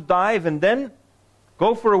how to dive and then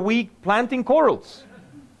go for a week planting corals?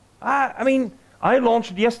 I mean, I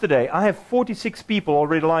launched it yesterday. I have 46 people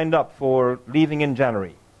already lined up for leaving in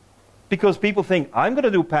January. Because people think, I'm going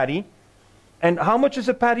to do PADI. And how much does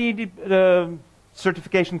a PADI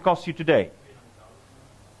certification cost you today?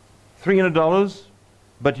 $300.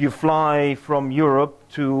 But you fly from Europe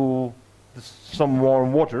to some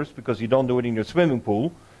warm waters because you don't do it in your swimming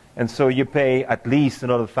pool. And so you pay at least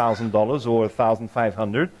another $1,000 or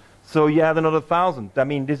 $1,500. So you add another $1,000. I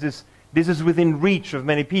mean, this is within reach of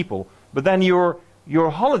many people. But then your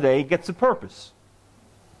holiday gets a purpose.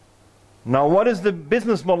 Now, what is the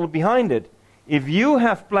business model behind it? If you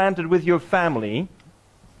have planted with your family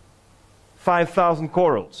 5,000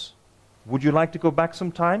 corals, would you like to go back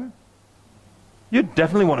sometime? You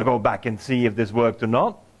definitely want to go back and see if this worked or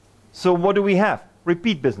not. So what do we have?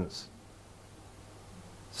 Repeat business.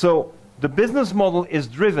 So the business model is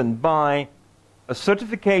driven by a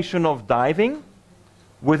certification of diving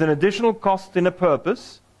with an additional cost in a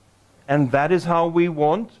purpose, and that is how we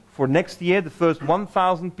want for next year the first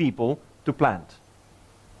 1,000 people to plant.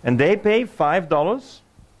 And they pay $5,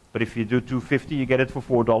 but if you do 250, you get it for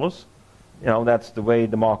 $4. You know, that's the way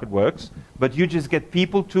the market works. But you just get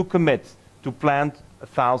people to commit to plant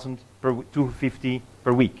 1,000 per 250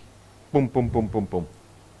 per week. Boom, boom, boom, boom, boom.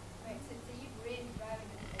 Right, so you've really driving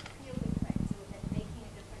a field effect, so that making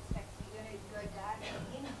a difference factor, you're going to go down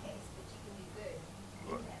in any case, but you can be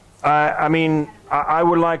good. I mean, I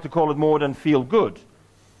would like to call it more than feel good.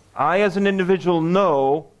 I, as an individual,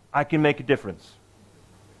 know I can make a difference.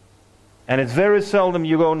 And it's very seldom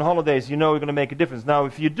you go on holidays, you know you're going to make a difference. Now,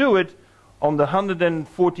 if you do it on the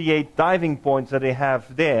 148 diving points that they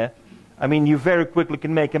have there, I mean, you very quickly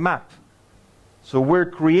can make a map. So we're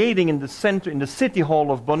creating in the center, in the city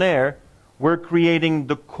hall of Bonaire, we're creating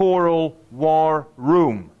the coral war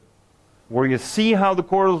room, where you see how the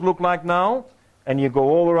corals look like now, and you go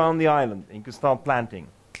all around the island, and you can start planting.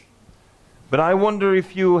 But I wonder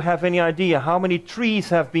if you have any idea how many trees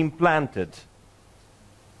have been planted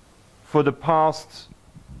for the past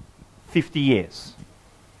 50 years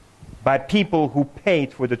by people who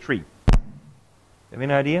paid for the tree. Have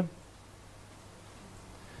any idea?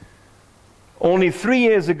 Only 3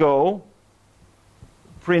 years ago,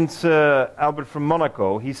 Prince Albert from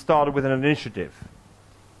Monaco, he started with an initiative.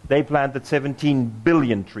 They planted 17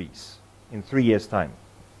 billion trees in 3 years' time.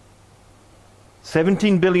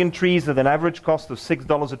 17 billion trees at an average cost of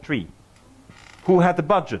 $6 a tree. Who had the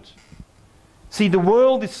budget? See, the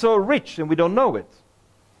world is so rich and we don't know it.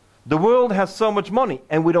 The world has so much money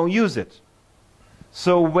and we don't use it.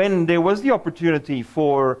 So when there was the opportunity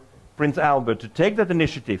for Prince Albert to take that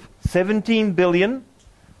initiative, 17 billion,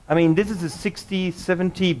 I mean, this is a $60,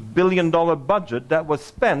 $70 billion budget that was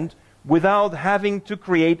spent without having to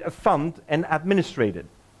create a fund and administrate it.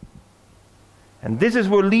 And this is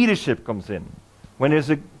where leadership comes in. When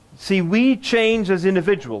there's see, we change as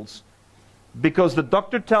individuals because the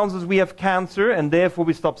doctor tells us we have cancer and therefore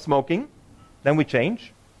we stop smoking, then we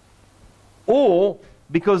change. Or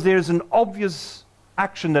because there's an obvious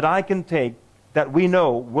action that I can take that we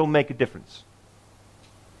know will make a difference.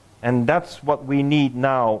 And that's what we need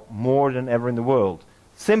now more than ever in the world.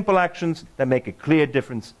 Simple actions that make a clear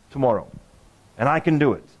difference tomorrow. And I can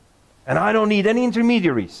do it. And I don't need any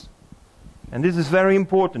intermediaries. And this is very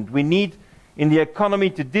important. We need, in the economy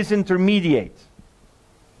to disintermediate,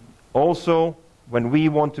 also when we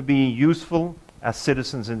want to be useful as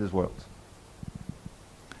citizens in this world.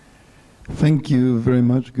 Thank you very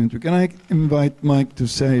much, Gunter. Can I invite Mike to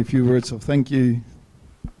say a few words of thank you?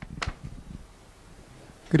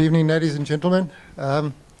 Good evening, ladies and gentlemen.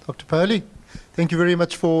 Dr. Pauli, thank you very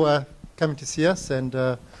much for coming to see us and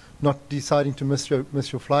not deciding to miss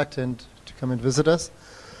your flight and to come and visit us.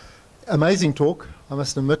 Amazing talk, I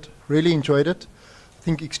must admit. Really enjoyed it. I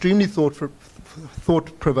think extremely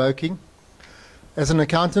thought-provoking. As an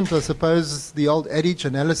accountant, I suppose the old adage,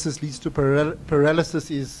 analysis leads to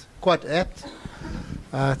paralysis, is quite apt.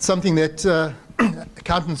 It's something that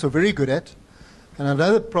accountants are very good at. And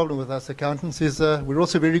another problem with us accountants is we're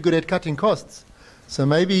also very good at cutting costs. So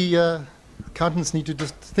maybe accountants need to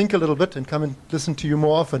just think a little bit and come and listen to you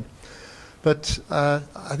more often. But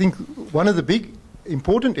I think one of the big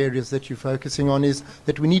important areas that you're focusing on is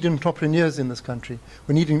that we need entrepreneurs in this country.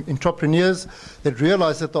 We need entrepreneurs that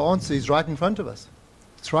realize that the answer is right in front of us.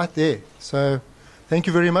 It's right there. So thank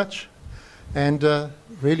you very much. And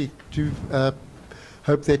really do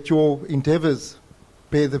hope that your endeavors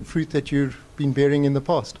bear the fruit that you've been bearing in the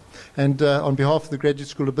past. And on behalf of the Graduate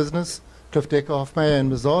School of Business, Cliff Decker, Hofmeyer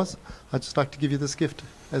and Mazars, I'd just like to give you this gift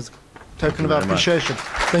as a token of our appreciation.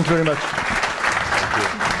 Thank you very much.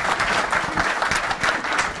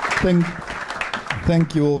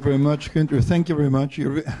 Thank you all very much, Gunter. Thank you very much.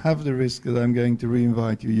 You have the risk that I'm going to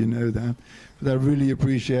re-invite you, you know that. But I really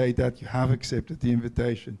appreciate that you have accepted the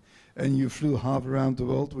invitation. And you flew half around the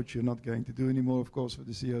world, which you're not going to do anymore, of course, for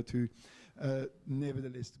the CO2.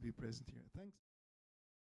 Nevertheless, to be present here. Thanks.